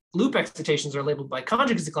loop excitations are labeled by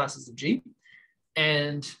conjugacy classes of G.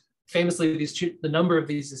 And famously, the number of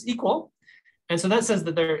these is equal. And so that says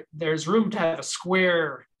that there's room to have a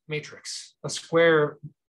square matrix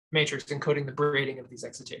encoding the braiding of these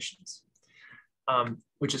excitations,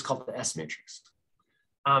 which is called the S matrix.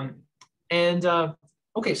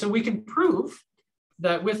 Okay, so we can prove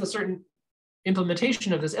that with a certain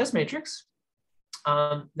implementation of this S matrix,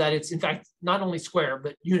 that it's in fact not only square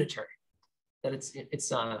but unitary. That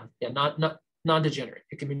it's not non-degenerate.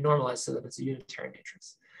 It can be normalized so that it's a unitary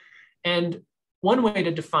matrix. And one way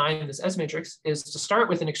to define this S matrix is to start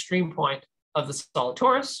with an extreme point of the solid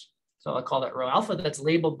torus. So I'll call that rho alpha, that's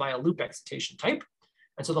labeled by a loop excitation type.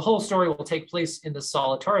 And so the whole story will take place in the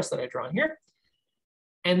solid torus that I draw here.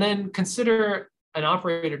 And then consider an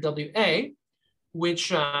operator WA,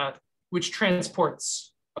 which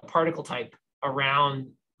transports a particle type around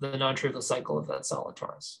the non-trivial cycle of that solid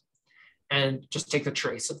torus. And just take the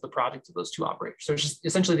trace of the product of those two operators. So it's just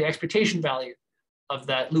essentially the expectation value of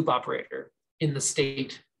that loop operator in the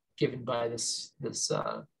state given by this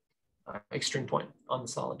extreme point on the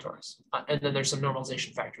solid torus. And then there's some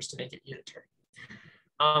normalization factors to make it unitary.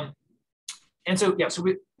 And so, yeah, so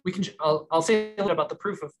we can, I'll say a little bit about the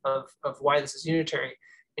proof of why this is unitary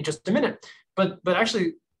in just a minute, but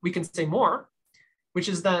actually we can say more, which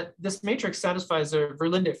is that this matrix satisfies a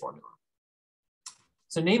Verlinde formula.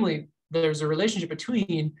 So namely, there's a relationship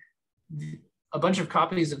between a bunch of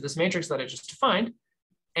copies of this matrix that I just defined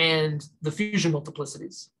and the fusion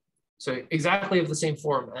multiplicities. So exactly of the same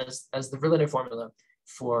form as the Verlinde formula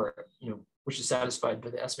for, which is satisfied by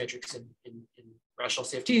the S matrix in rational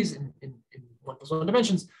CFTs in 1+1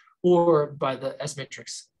 dimensions, or by the S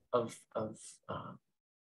matrix of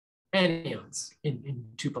anyons in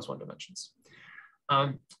 2+1 dimensions.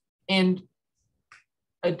 And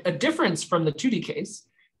a difference from the 2D case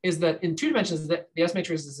is that in 2 dimensions, the S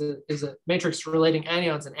matrix is a matrix relating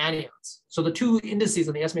anyons and anyons. So the two indices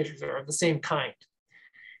on the S matrix are of the same kind.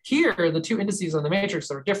 Here, the two indices on the matrix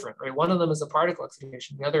are different, right? One of them is a particle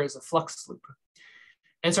excitation, the other is a flux loop.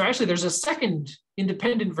 And so actually there's a second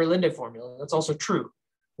independent Verlinde formula that's also true,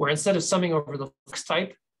 where instead of summing over the flux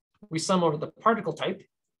type, we sum over the particle type,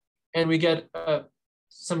 and we get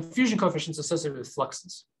some fusion coefficients associated with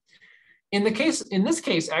fluxes. In this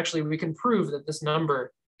case, actually, we can prove that this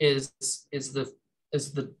number is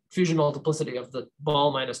the fusion multiplicity of the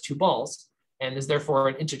ball minus 2 balls, and is therefore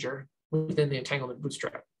an integer within the entanglement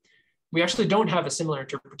bootstrap. We actually don't have a similar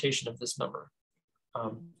interpretation of this number,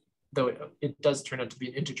 though it does turn out to be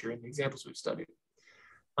an integer in the examples we've studied.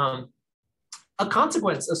 A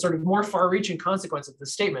consequence, a sort of more far-reaching consequence of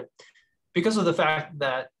this statement, because of the fact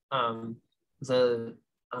that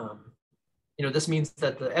this means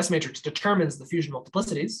that the S matrix determines the fusion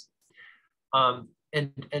multiplicities,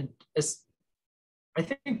 and I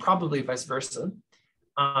think probably vice versa,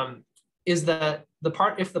 is that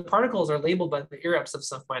if the particles are labeled by the irreps of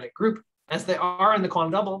some finite group, as they are in the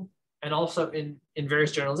quantum double, and also in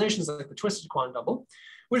various generalizations like the twisted quantum double,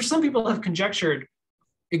 which some people have conjectured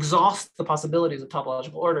exhaust the possibilities of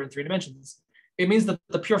topological order in 3 dimensions, it means that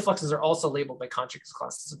the pure fluxes are also labeled by conjugacy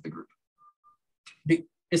classes of the group.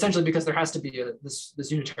 Essentially because there has to be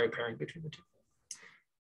this unitary pairing between the two.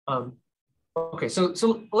 Okay, so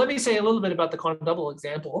let me say a little bit about the quantum double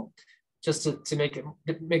example, just to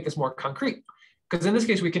make this more concrete. Because in this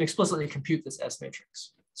case, we can explicitly compute this S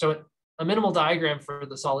matrix. So a minimal diagram for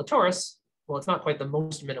the solid torus, well, it's not quite the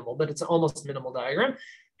most minimal, but it's an almost minimal diagram,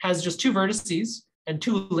 has just 2 vertices and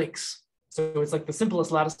 2 links. So it's like the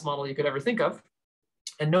simplest lattice model you could ever think of,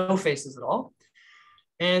 and no faces at all.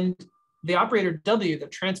 And the operator W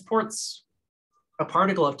that transports a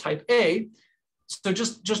particle of type A, so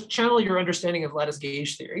just channel your understanding of lattice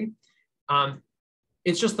gauge theory.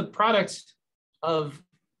 It's just the product of,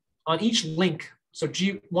 on each link, so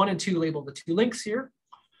G1 and 2 label the 2 links here.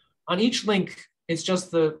 On each link, it's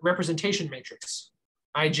just the representation matrix,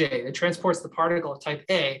 IJ, that transports the particle of type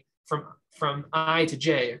A from I to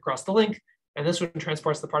J across the link, and this one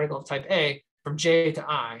transports the particle of type A from J to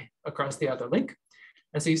I across the other link.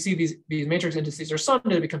 And so you see these matrix indices are summed,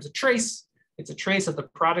 and it becomes a trace. It's a trace of the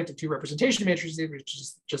product of 2 representation matrices, which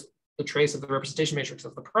is just the trace of the representation matrix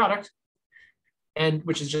of the product, and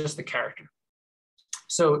which is just the character.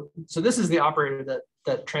 So this is the operator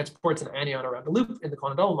that transports an anion around a loop in the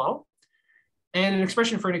quantum double model. And an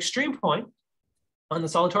expression for an extreme point on the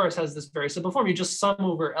solid torus has this very simple form. You just sum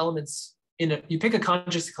over elements you pick a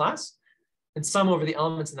conjugacy class and sum over the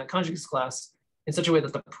elements in that conjugacy class in such a way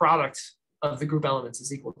that the product of the group elements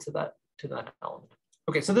is equal to that element.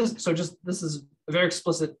 Okay, so this is very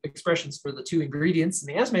explicit expressions for the two ingredients in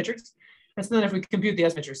the S matrix. And so then if we compute the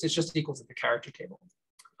S matrix, it's just equal to the character table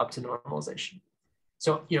up to normalization.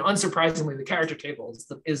 So, unsurprisingly, the character table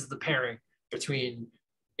is the pairing between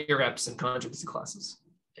irreps and conjugacy classes,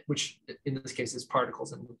 which in this case is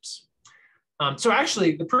particles and loops. So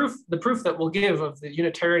actually, the proof that we'll give of the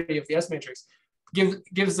unitarity of the S matrix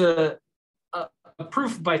gives a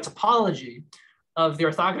proof by topology of the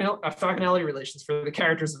orthogonality relations for the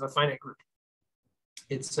characters of a finite group.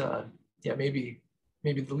 It's maybe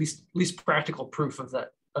the least practical proof of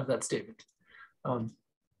that statement.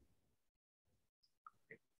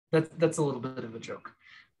 That's a little bit of a joke.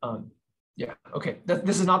 Yeah, okay,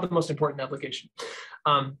 this is not the most important application.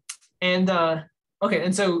 Okay,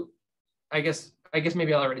 and so I guess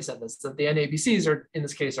maybe I already said this, that the NABCs are in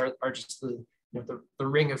this case are just the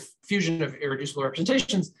ring of fusion of irreducible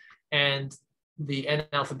representations, and the N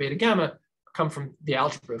alpha beta gamma come from the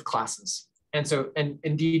algebra of classes. And so, and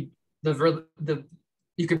indeed,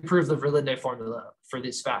 you can prove the Verlinde formula for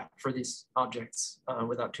these objects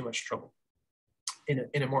without too much trouble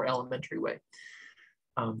in a more elementary way.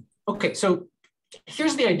 Okay, so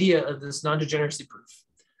here's the idea of this non-degeneracy proof,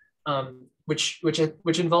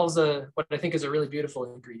 which involves what I think is a really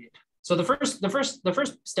beautiful ingredient. So the first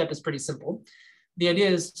step is pretty simple. The idea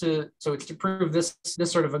is to prove this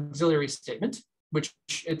sort of auxiliary statement, which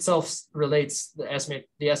itself relates the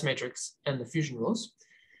S matrix and the fusion rules.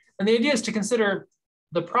 And the idea is to consider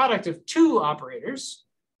the product of two operators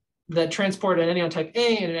that transport an anion type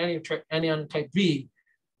A and an anion type B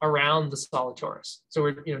around the solid torus. So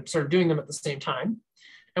we're sort of doing them at the same time.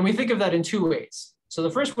 And we think of that in two ways. So the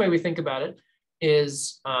first way we think about it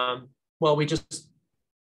is, a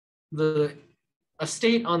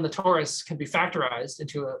state on the torus can be factorized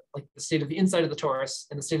into the state of the inside of the torus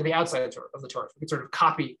and the state of the outside of the torus. We can sort of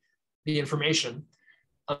copy the information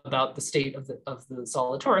about the state of the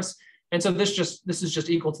solid torus. And so this is just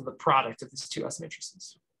equal to the product of these two S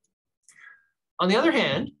matrices. On the other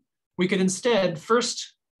hand, we could instead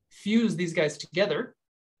first fuse these guys together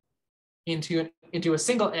into a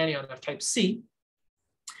single anion of type C,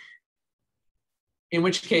 in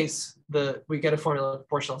which case we get a formula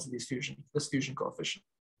proportional to this fusion coefficient.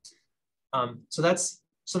 So that's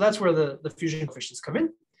where the fusion coefficients come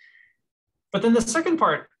in. But then the second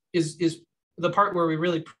part is the part where we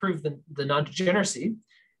really prove the non-degeneracy,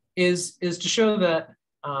 is to show that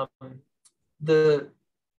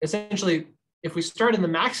essentially, if we start in the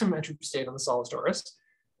maximum entropy state on the solid torus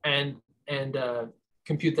and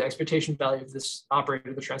compute the expectation value of this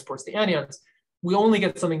operator that transports the anions, we only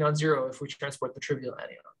get something non-zero if we transport the trivial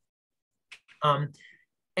anion.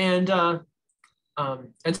 And so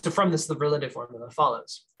from this, the Verlinde formula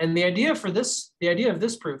follows. And the idea of this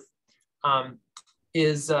proof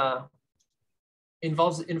involves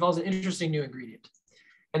an interesting new ingredient.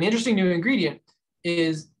 And the interesting new ingredient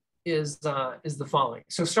is the following.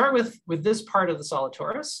 So start with this part of the solid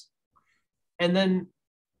torus, and then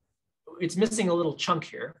it's missing a little chunk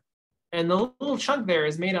here. And the little chunk there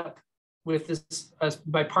is made up with this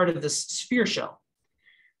by part of this sphere shell.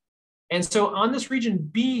 And so on this region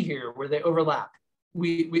B here, where they overlap,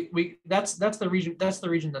 that's the region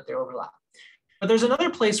that they overlap. But there's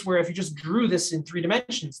another place where if you just drew this in 3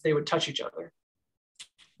 dimensions, they would touch each other.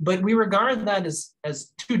 But we regard that as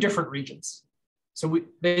 2 different regions. So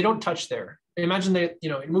they don't touch there. Imagine it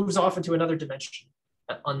moves off into another dimension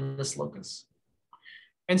on this locus.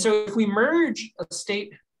 And so if we merge a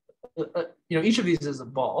state, each of these is a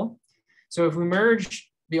ball. So if we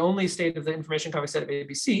merge the only state of the information convex set of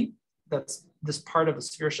ABC, that's this part of the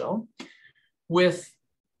sphere shell, with,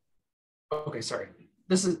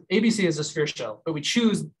 this is ABC is a sphere shell, but we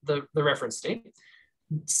choose the reference state.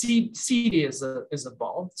 CD is a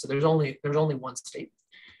ball, so there's only one state.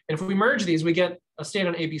 And if we merge these, we get a state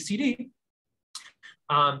on ABCD,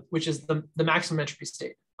 which is the maximum entropy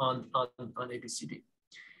state on ABCD.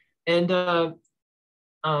 And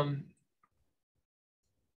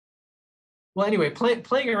well, anyway,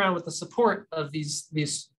 playing around with the support of these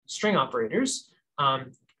string operators,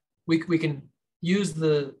 we can use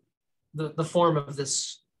the form of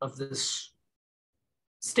this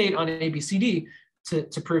state on ABCD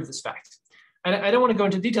to prove this fact. And I don't want to go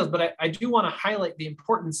into details, but I do want to highlight the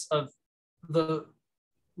importance of the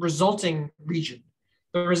resulting region.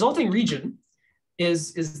 The resulting region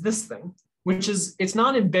is this thing, which is, it's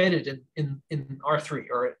not embedded in R3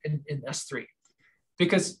 or in S3.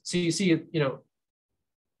 Because, so you see,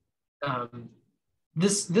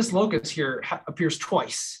 this locus here appears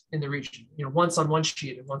twice in the region, once on one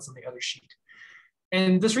sheet and once on the other sheet.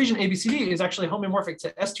 And this region ABCD is actually homomorphic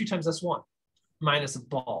to S2 times S1 minus a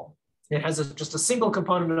ball. It has just a single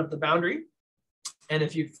component of the boundary. And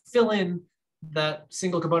if you fill in that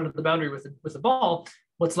single component of the boundary with a ball,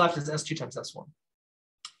 what's left is S2 times S1.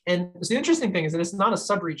 And so the interesting thing is that it's not a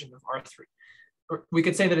subregion of R3. We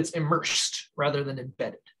could say that it's immersed rather than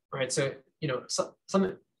embedded, right? So,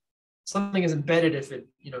 something is embedded if it,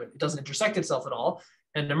 it doesn't intersect itself at all.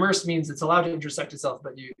 And immersed means it's allowed to intersect itself,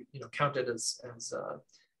 but you count it as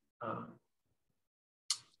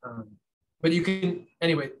but you can,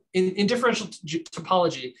 anyway, in differential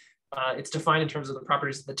topology, it's defined in terms of the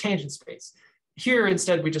properties of the tangent space. Here,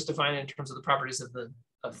 instead, we just define it in terms of the properties of the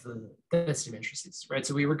density matrices, right?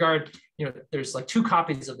 So we regard, there's like two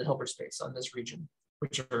copies of the Hilbert space on this region,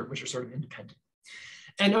 which are sort of independent.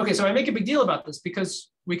 And okay, so I make a big deal about this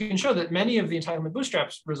because we can show that many of the entanglement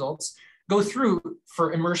bootstrap results go through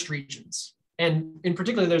for immersed regions. And in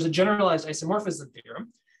particular, there's a generalized isomorphism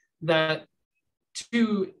theorem that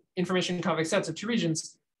two information convex sets of two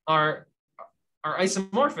regions are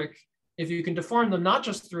isomorphic if you can deform them not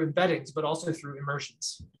just through embeddings, but also through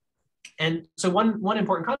immersions. And so one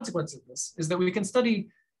important consequence of this is that we can study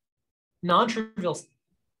non-trivial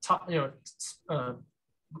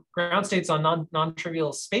ground states on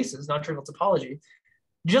non-trivial spaces, non-trivial topology,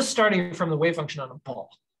 just starting from the wave function on a ball.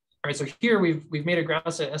 All right, so here we've made a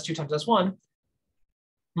ground state S2 times S1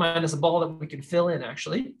 minus a ball that we can fill in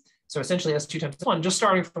actually. So essentially S2 times S1, just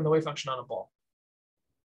starting from the wave function on a ball.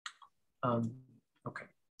 Okay,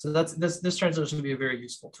 so this turns out to be a very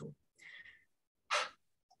useful tool.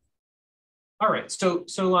 All right, so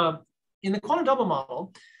in the quantum double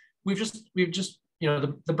model, we've just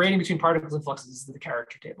the braiding between particles and fluxes is the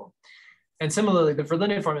character table. And similarly, the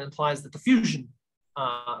Verlinian formula implies that the fusion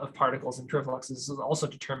of particles and pure fluxes is also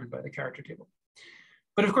determined by the character table.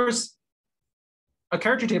 But of course, a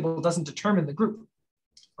character table doesn't determine the group,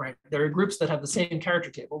 right? There are groups that have the same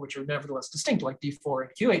character table, which are nevertheless distinct, like D4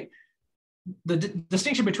 and Q8. The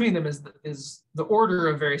distinction between them is the order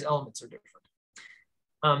of various elements are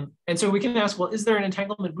different. And so we can ask, well, is there an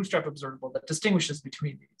entanglement bootstrap observable that distinguishes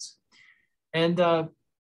between these? And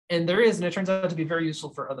there is, and it turns out to be very useful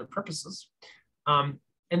for other purposes.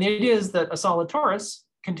 And the idea is that a solid torus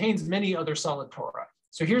contains many other solid tori.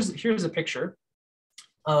 So here's a picture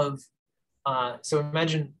of, so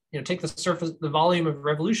imagine, take the surface, the volume of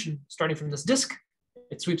revolution starting from this disk,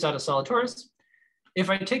 it sweeps out a solid torus. If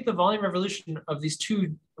I take the volume revolution of these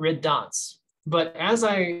two red dots, but as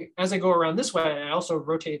I go around this way, I also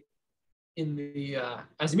rotate in the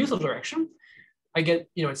azimuthal direction, I get,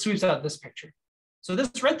 it sweeps out this picture. So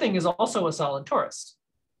this red thing is also a solid torus.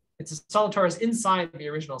 It's a solid torus inside the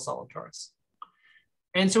original solid torus.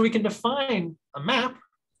 And so we can define a map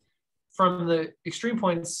from the extreme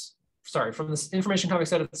points, from this information convex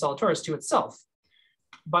set of the solid torus to itself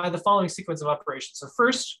by the following sequence of operations. So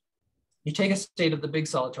first, you take a state of the big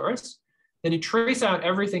solid torus, then you trace out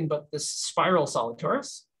everything but this spiral solid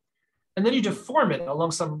torus, and then you deform it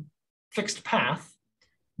along some fixed path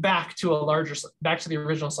back to the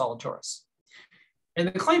original solid torus. And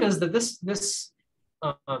the claim is that this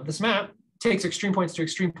map takes extreme points to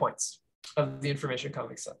extreme points of the information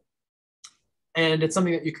convex set. And it's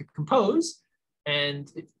something that you could compose, and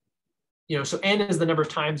so n is the number of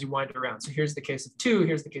times you wind it around. So here's the case of 2,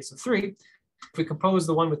 here's the case of 3. If we compose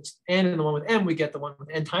the one with n and the one with m, we get the one with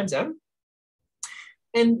n times m.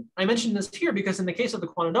 And I mentioned this here because in the case of the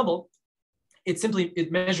quantum double,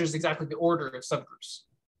 it measures exactly the order of subgroups.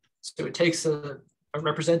 So it takes a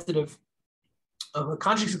representative of a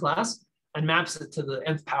conjugate class and maps it to the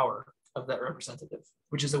nth power of that representative,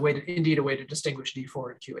 which is indeed a way to distinguish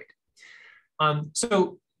D4 and Q8.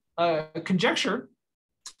 So a conjecture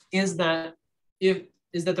is that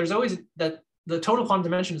there's always that the total quantum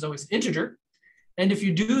dimension is always an integer, and if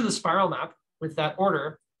you do the spiral map with that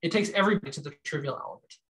order, it takes everybody to the trivial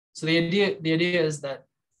element. So the idea is that,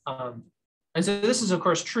 and so this is of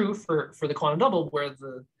course true for the quantum double, where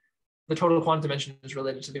the total quantum dimension is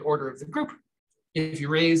related to the order of the group. If you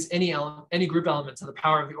raise any group element to the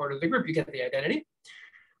power of the order of the group, you get the identity.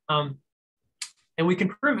 And we can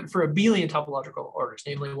prove it for abelian topological orders,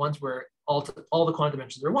 namely ones where all the quantum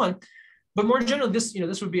dimensions are 1. But more generally,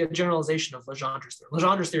 this would be a generalization of Legendre's theorem.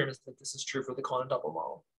 Legendre's theorem is that this is true for the quantum double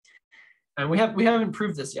model. And we haven't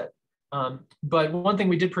proved this yet. But one thing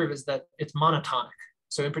we did prove is that it's monotonic.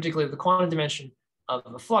 So in particular, the quantum dimension of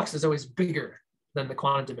the flux is always bigger than the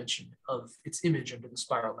quantum dimension of its image under the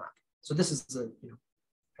spiral map. So this is a, you know,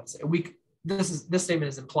 I'd say this statement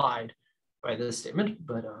is implied by this statement,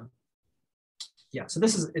 but yeah, so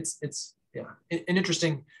this is, it's yeah, an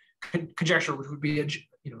interesting conjecture, which would be a,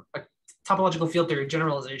 you know, a topological field theory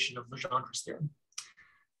generalization of Legendre's theorem.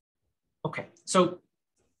 Okay, so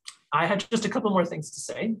I had just a couple more things to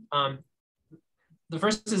say. The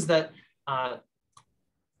first is that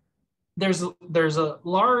there's a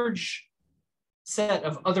large set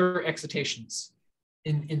of other excitations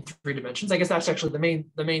in 3 dimensions. I guess that's actually the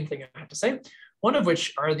main thing I have to say. One of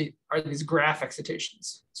which are these graph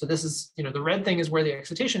excitations. So this is, you know, the red thing is where the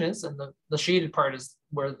excitation is, and the shaded part is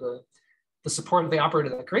where the support of the operator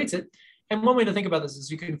that creates it. And one way to think about this is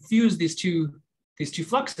you can fuse these two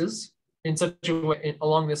fluxes in such a way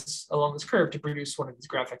along this curve to produce one of these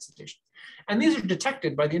graph excitations. And these are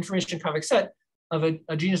detected by the information convex set of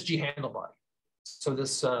a genus G handle body. So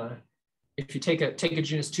this, if you take a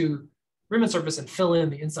genus 2 Riemann surface and fill in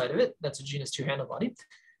the inside of it, that's a genus 2 handle body.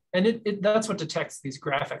 And that's what detects these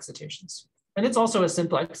graph excitations. And it's also a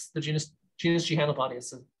simplex. The genus G handle body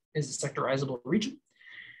is a sectorizable region.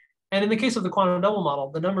 And in the case of the quantum double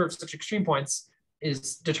model, the number of such extreme points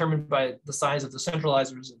is determined by the size of the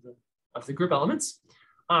centralizers of the group elements.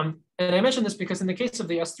 And I mention this because in the case of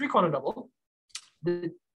the S3 quantum double,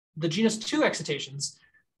 the genus 2 excitations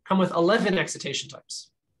come with 11 excitation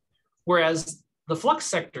types, whereas the flux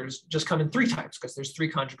sectors just come in 3 types because there's 3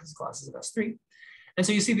 conjugacy classes of S3. And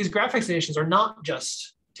so you see these graph excitations are not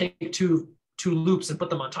just take two loops and put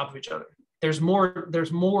them on top of each other. There's more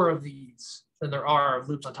of these than there are of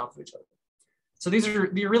loops on top of each other. So these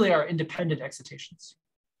really are independent excitations.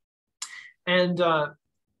 And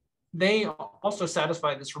they also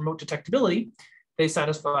satisfy this remote detectability. They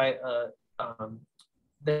satisfy,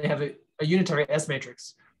 they have a unitary S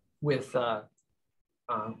matrix with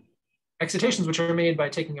excitations which are made by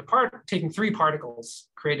taking 3 particles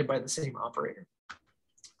created by the same operator.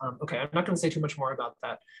 Okay, I'm not going to say too much more about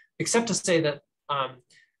that, except to say that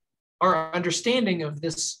our understanding of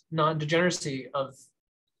this non-degeneracy of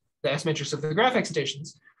the S matrix of the graph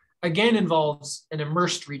excitations again involves an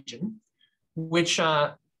immersed region, which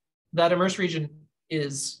that immersed region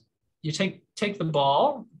is you take the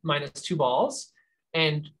ball minus 2 balls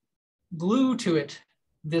and glue to it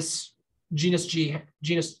this genus G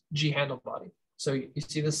handle body. So you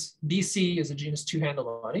see this BC is a genus 2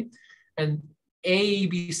 handle body, and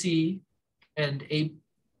ABC and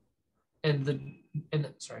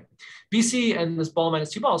BC and this ball minus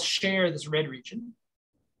 2 balls share this red region.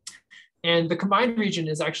 And the combined region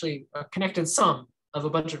is actually a connected sum of a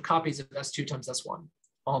bunch of copies of S2 times S1,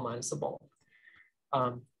 all minus the ball.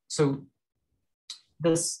 So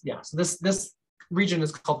this region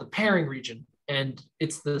is called the pairing region, and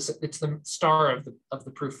it's the star of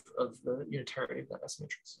the proof of the unitarity of that S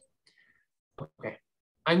matrix. Okay.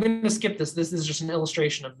 I'm going to skip this. This is just an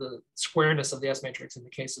illustration of the squareness of the S matrix in the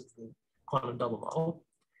case of the quantum double model.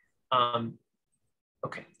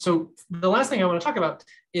 Okay, so the last thing I want to talk about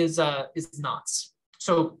is knots.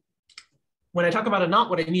 So when I talk about a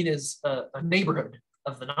knot, what I mean is a neighborhood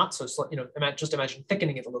of the knot. So you know, just imagine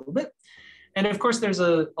thickening it a little bit. And of course, there's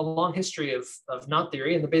a long history of knot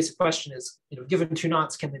theory, and the basic question is, you know, given 2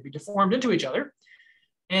 knots, can they be deformed into each other?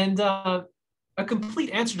 And a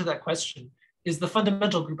complete answer to that question is the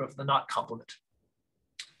fundamental group of the knot complement.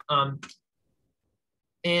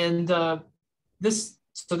 This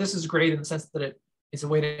is great in the sense that it is a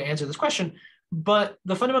way to answer this question, but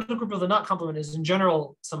the fundamental group of the knot complement is in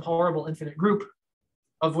general some horrible infinite group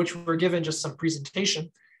of which we're given just some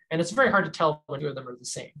presentation, and it's very hard to tell when 2 of them are the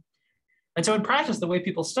same. And so in practice, the way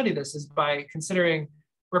people study this is by considering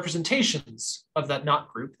representations of that knot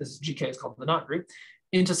group, this GK is called the knot group,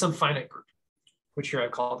 into some finite group, which here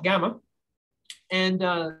I've called gamma. And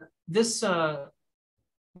this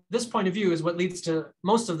point of view is what leads to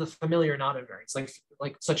most of the familiar knot invariants,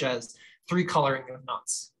 like such as 3 coloring of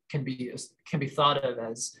knots can be thought of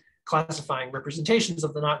as classifying representations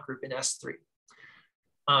of the knot group in S3.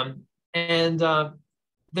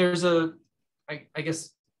 There's I guess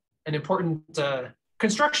an important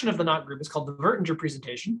construction of the knot group is called the Vertinger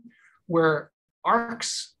presentation, where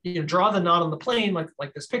arcs, you know, draw the knot on the plane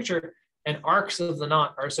like this picture, and arcs of the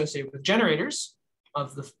knot are associated with generators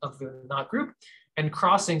of the knot group, and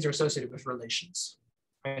crossings are associated with relations.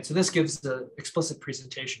 Right? So this gives the explicit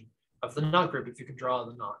presentation of the knot group if you can draw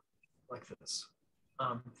the knot like this.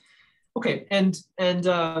 Okay, and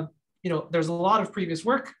you know, there's a lot of previous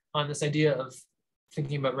work on this idea of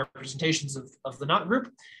thinking about representations of the knot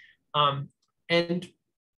group. And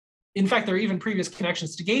in fact, there are even previous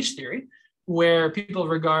connections to gauge theory where people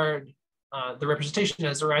regard the representation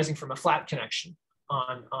as arising from a flat connection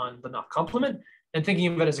on the knot complement, and thinking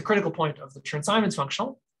of it as a critical point of the Chern-Simons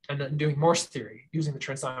functional, and then doing Morse theory using the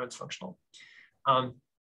Chern-Simons functional.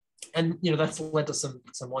 And that's led to some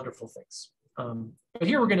wonderful things. But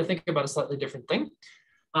here we're going to think about a slightly different thing.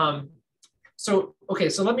 So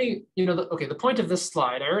let me, the point of this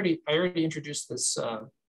slide, I already introduced this,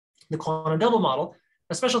 the quantum double model.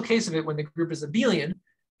 A special case of it when the group is abelian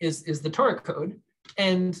is the toric code.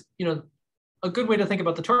 And, a good way to think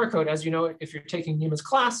about the toric code, as you know, if you're taking Neiman's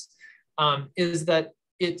class, is that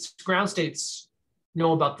its ground states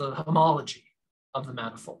know about the homology of the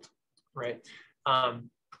manifold, right?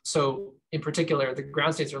 So in particular, the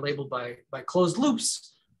ground states are labeled by closed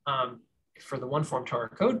loops for the one form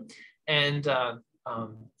toric code. And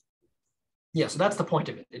yeah, so that's the point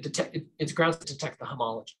of it. It's grounds to detect the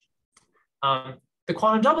homology. The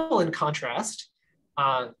quantum double, in contrast,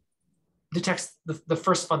 detects the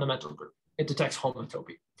first fundamental group. It detects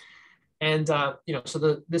homotopy. And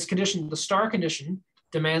so this condition, the star condition,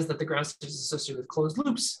 demands that the ground state is associated with closed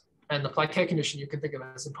loops, and the Plaquet condition you can think of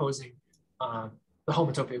as imposing the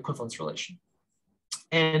homotopy equivalence relation.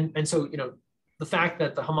 And so the fact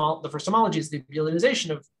that the first homology is the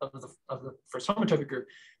abelianization of the first homotopy group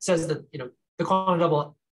says that the quantum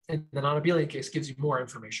double in the non-abelian case gives you more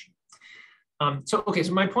information. So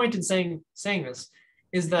my point in saying this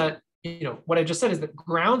is that what I just said is that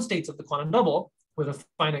ground states of the quantum double with a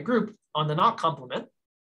finite group on the knot complement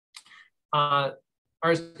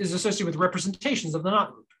is associated with representations of the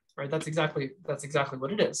knot group, right? That's exactly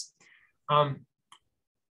what it is.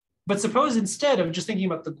 But suppose instead of just thinking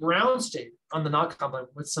about the ground state on the knot complement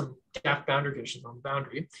with some gap boundary conditions on the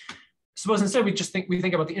boundary, suppose instead we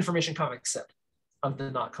think about the information convex set of the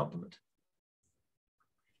knot complement.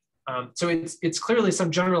 So it's clearly some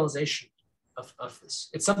generalization of this.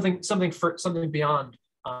 It's something beyond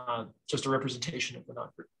just a representation of the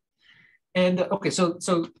knot group. And so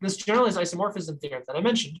this generalized isomorphism theorem that I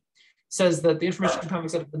mentioned says that the information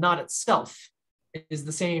convex set of the knot itself is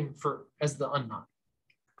the same as the unknot,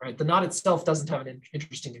 right? The knot itself doesn't have an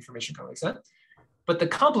interesting information convex set, but the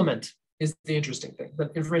complement is the interesting thing,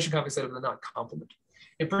 the information convex set of the knot complement.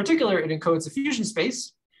 In particular, it encodes a fusion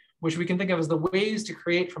space, which we can think of as the ways to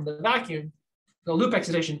create from the vacuum the loop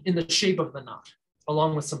excitation in the shape of the knot,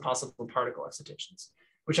 along with some possible particle excitations,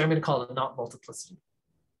 which I'm going to call the knot multiplicity.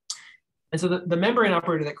 And so the membrane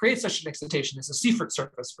operator that creates such an excitation is a Seifert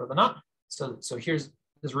surface for the knot. So here's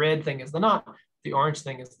this red thing is the knot, the orange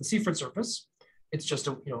thing is the Seifert surface. It's just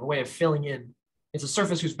a way of filling in. It's a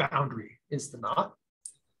surface whose boundary is the knot.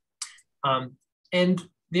 And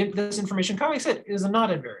this information convex set is a knot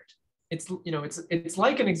invariant. It's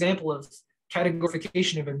like an example of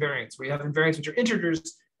categorification of invariants, where you have invariants which are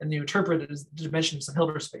integers and you interpret it as the dimension of some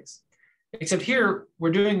Hilbert space. Except here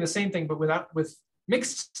we're doing the same thing, but with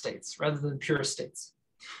mixed states rather than pure states.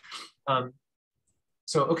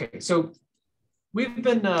 So we've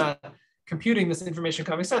been computing this information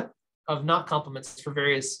convex set of knot complements for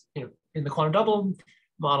various, in the quantum double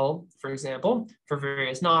model, for example, for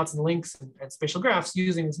various knots and links and spatial graphs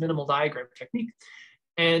using this minimal diagram technique.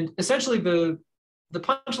 And essentially the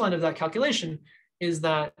punchline of that calculation is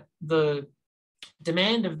that the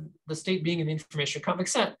demand of the state being in the information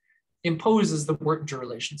convex set imposes the Wertinger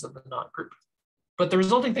relations of the knot group. But the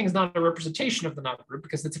resulting thing is not a representation of the knot group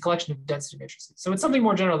because it's a collection of density matrices. So it's something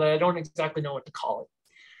more general that I don't exactly know what to call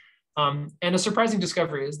it. And a surprising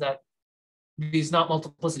discovery is that these knot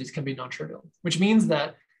multiplicities can be non-trivial, which means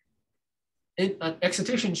that an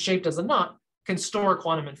excitation shaped as a knot can store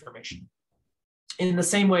quantum information in the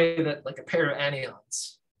same way that like a pair of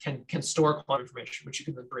anions can store quantum information, which you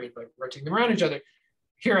can then braid by rotating them around each other.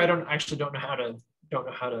 Here, I don't know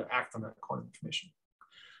how to act on that quantum information.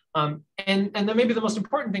 And then maybe the most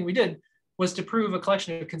important thing we did was to prove a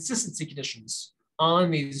collection of consistency conditions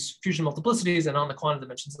on these fusion multiplicities and on the quantum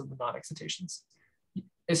dimensions of the knot excitations,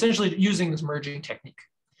 essentially using this merging technique.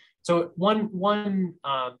 So one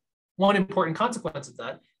important consequence of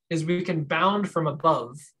that is we can bound from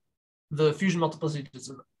above the fusion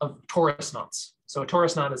multiplicities of torus knots. So a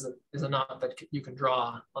torus knot is a knot that you can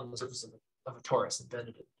draw on the surface of a torus and bend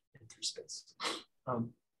it in through space.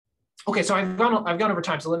 So I've gone over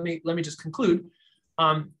time, so let me just conclude.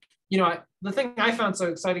 The thing I found so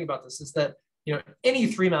exciting about this is that any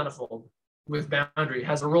three manifold with boundary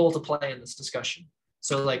has a role to play in this discussion.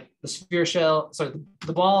 So like the sphere shell,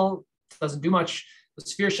 the ball doesn't do much. The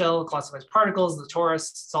sphere shell classifies particles. The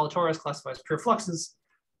torus, solid torus, classifies pure fluxes.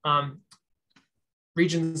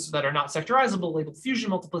 Regions that are not sectorizable labeled fusion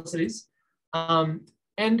multiplicities.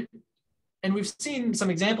 And we've seen some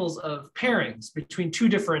examples of pairings between two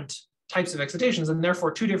different types of excitations, and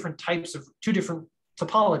therefore two different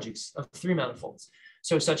topologies of three manifolds.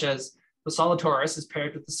 So such as the solid torus is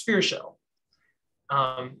paired with the sphere shell.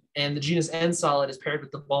 And the genus N solid is paired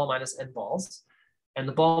with the ball minus N balls. And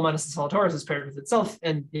the ball minus the solid torus is paired with itself,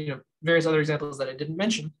 and various other examples that I didn't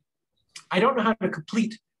mention. I don't know how to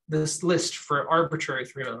complete this list for arbitrary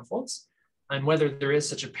three manifolds and whether there is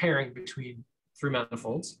such a pairing between three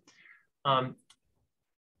manifolds.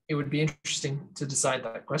 It would be interesting to decide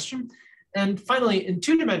that question. And finally, in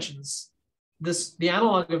 2 dimensions, the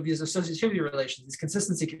analog of these associativity relations, these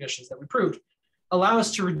consistency conditions that we proved, allow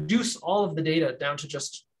us to reduce all of the data down to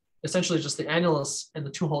essentially just the annulus and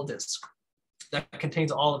the 2-hole disk that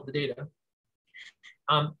contains all of the data.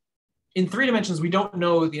 In 3 dimensions, we don't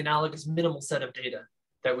know the analogous minimal set of data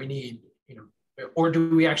that we need, or do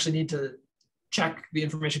we actually need to check the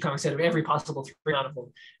information common set of every possible three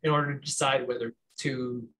manifold in order to decide whether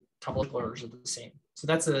 2 topological orders are the same? So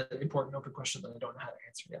that's an important open question that I don't know how to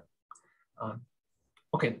answer yet.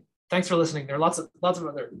 Okay, thanks for listening. There are lots of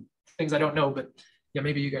other things I don't know, but yeah,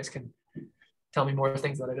 maybe you guys can tell me more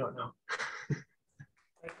things that I don't know.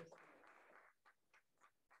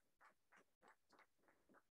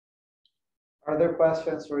 Are there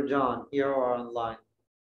questions for John here or online?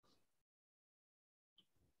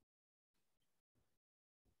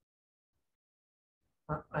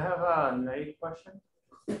 I have a naive question.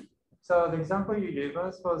 So the example you gave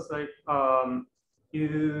us was like so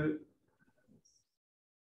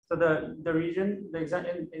the region,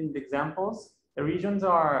 in the examples, the regions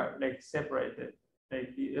are like separated.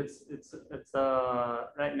 Like it's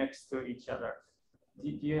right next to each other. Do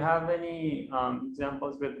you have any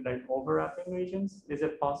examples with like overlapping regions? Is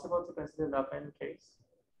it possible to consider that in case?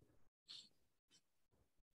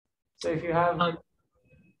 So if you have, so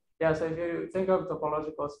if you think of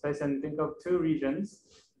topological space and think of 2 regions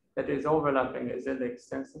that is overlapping, is it an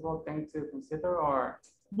extensible thing to consider, or?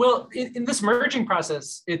 Well, in this merging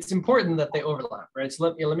process, it's important that they overlap, right?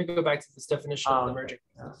 So let me go back to this definition of the merging.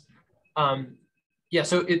 Yeah,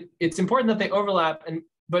 so it's important that they overlap,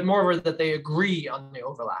 but moreover that they agree on the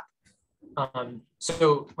overlap.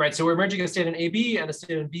 So we're merging a state in AB and a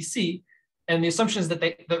state in BC, and the assumption is that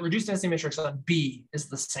that reduced density matrix on B is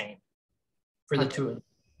the same for the 2 of them.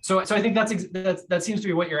 So I think that seems to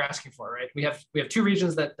be what you're asking for, right? We have 2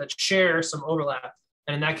 regions that share some overlap,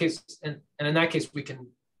 and in that case, we can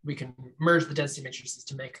merge the density matrices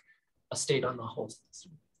to make a state on the whole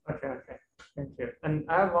system. Okay, thank you. And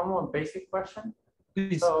I have one more basic question.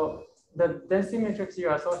 Please. So the density matrix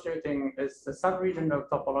you're associating is the subregion of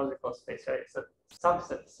topological space, right? So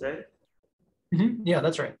subsets, right? Mm-hmm. Yeah,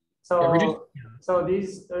 that's right. So so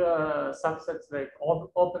these subsets, like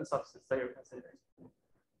open subsets that you're considering.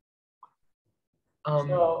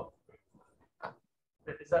 So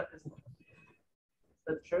is that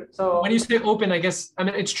true? So when you say open, I guess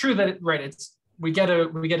it's true that we get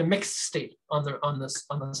a mixed state on the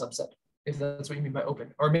subset, if that's what you mean by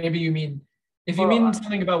open, or maybe you mean if you mean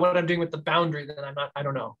something about what I'm doing with the boundary, then I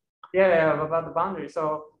don't know. Yeah, about the boundary.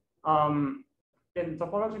 So in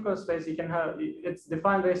topological space, you can have it's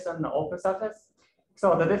defined based on the open subsets.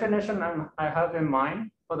 So the definition I have in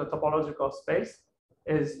mind for the topological space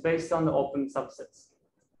is based on the open subsets.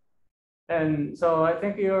 And so I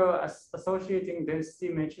think you're associating density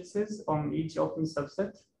matrices on each open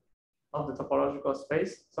subset of the topological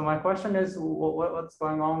space. So my question is, what's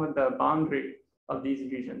going on with the boundary of these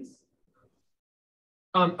regions?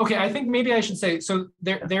 Okay, I think maybe I should say, so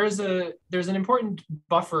there's an important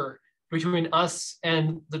buffer between us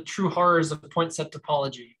and the true horrors of point set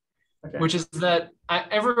topology, which is that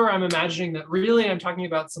everywhere I'm imagining that really I'm talking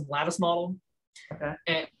about some lattice model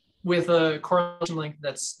with a correlation length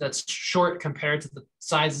that's short compared to the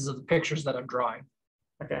sizes of the pictures that I'm drawing.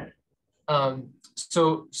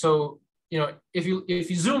 So if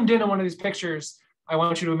you zoomed in on one of these pictures, I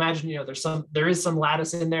want you to imagine there is some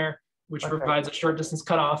lattice in there which provides a short distance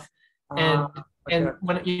cutoff, and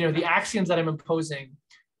when the axioms that I'm imposing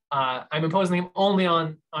them only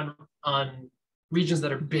on regions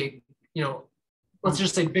that are big. Let's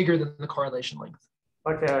just say bigger than the correlation length.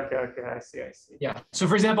 Okay. I see. Yeah. So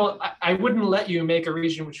for example, I wouldn't let you make a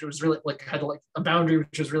region which was really had a boundary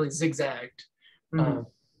which was really zigzagged.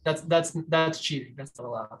 That's cheating. That's not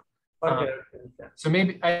allowed. So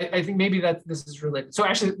maybe I think maybe that this is related. So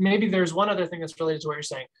actually, maybe there's one other thing that's related to what you're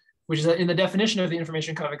saying, which is that in the definition of the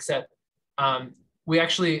information convex set, we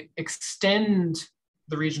actually extend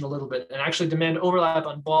the region a little bit and actually demand overlap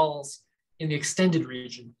on balls in the extended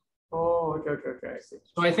region. Oh, okay, I see.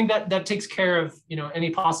 So I think that takes care of any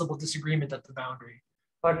possible disagreement at the boundary.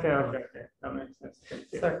 Okay, that makes sense.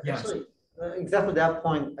 So actually, exactly that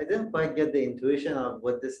point, I didn't quite get the intuition of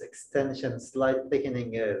what this extension slight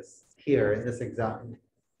thickening is here in this example.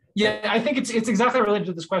 Yeah, I think it's exactly related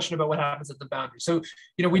to this question about what happens at the boundary. So,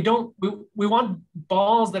 we want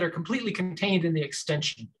balls that are completely contained in the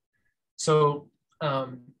extension. So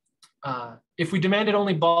if we demanded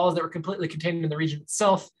only balls that were completely contained in the region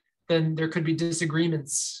itself, then there could be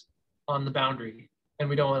disagreements on the boundary, and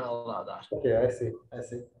we don't want to allow that. Okay, I see.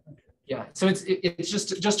 Yeah, so it's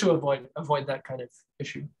just to avoid that kind of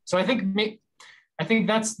issue. So I think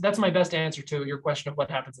that's my best answer to your question of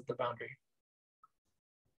what happens at the boundary.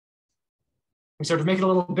 We sort of make it a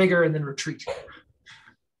little bigger and then retreat.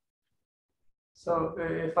 So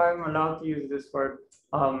if I'm allowed to use this word,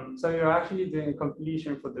 so you're actually doing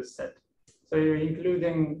completion for this set. So you're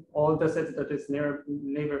including all the sets that is near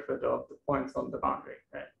neighborhood of the points on the boundary,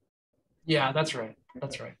 right? Yeah, that's right.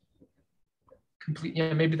 That's right. Complete.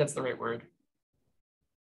 Yeah, maybe that's the right word.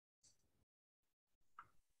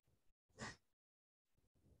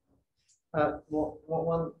 Well,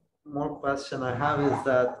 one more question I have is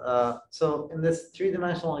that, so in this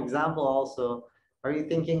three-dimensional example also, are you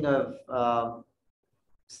thinking of,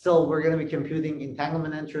 still we're going to be computing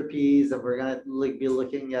entanglement entropies and we're going to be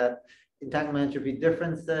looking at entanglement entropy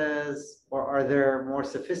differences, or are there more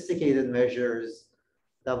sophisticated measures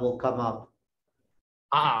that will come up?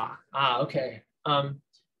 Okay.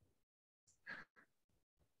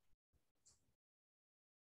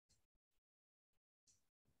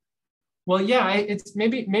 Well, yeah, it's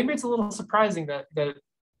maybe it's a little surprising that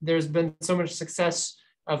there's been so much success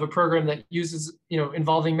of a program that uses,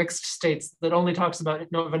 involving mixed states that only talks about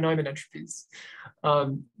von Neumann entropies.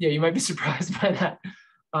 Yeah, you might be surprised by that.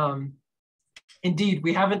 Indeed,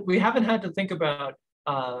 we haven't had to think about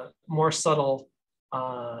more subtle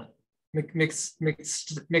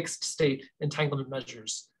mixed state entanglement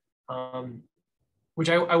measures, which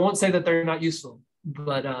I won't say that they're not useful,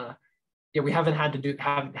 but yeah, we haven't had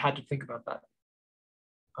to think about that.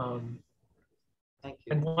 Thank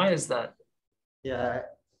you. And why is that? Yeah,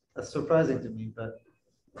 that's surprising to me, but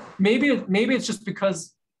maybe it's just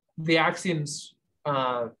because the axioms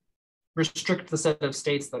restrict the set of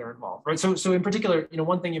states that are involved, right? So in particular,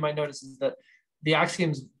 one thing you might notice is that the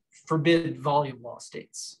axioms forbid volume law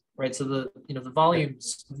states, right? So the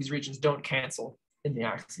volumes of these regions don't cancel in the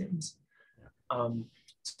axioms.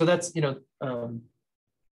 So that's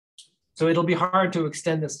so it'll be hard to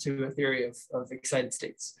extend this to a theory of excited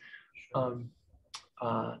states.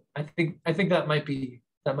 I think that might be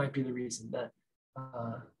the reason that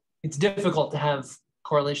it's difficult to have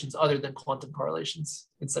correlations other than quantum correlations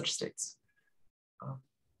in such states.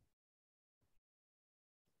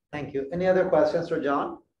 Thank you. Any other questions for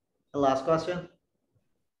John? The last question.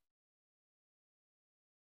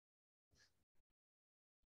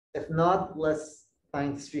 If not,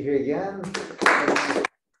 thanks for here again.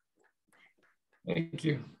 Thank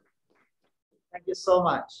you. Thank you so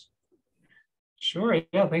much. Sure.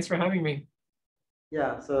 Yeah. Thanks for having me.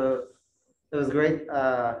 Yeah. So it was great. It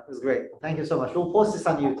was great. Thank you so much. We'll post this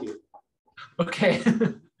on YouTube. Okay.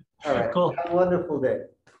 All right. Cool. Have a wonderful day.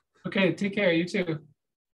 Okay. Take care. You too.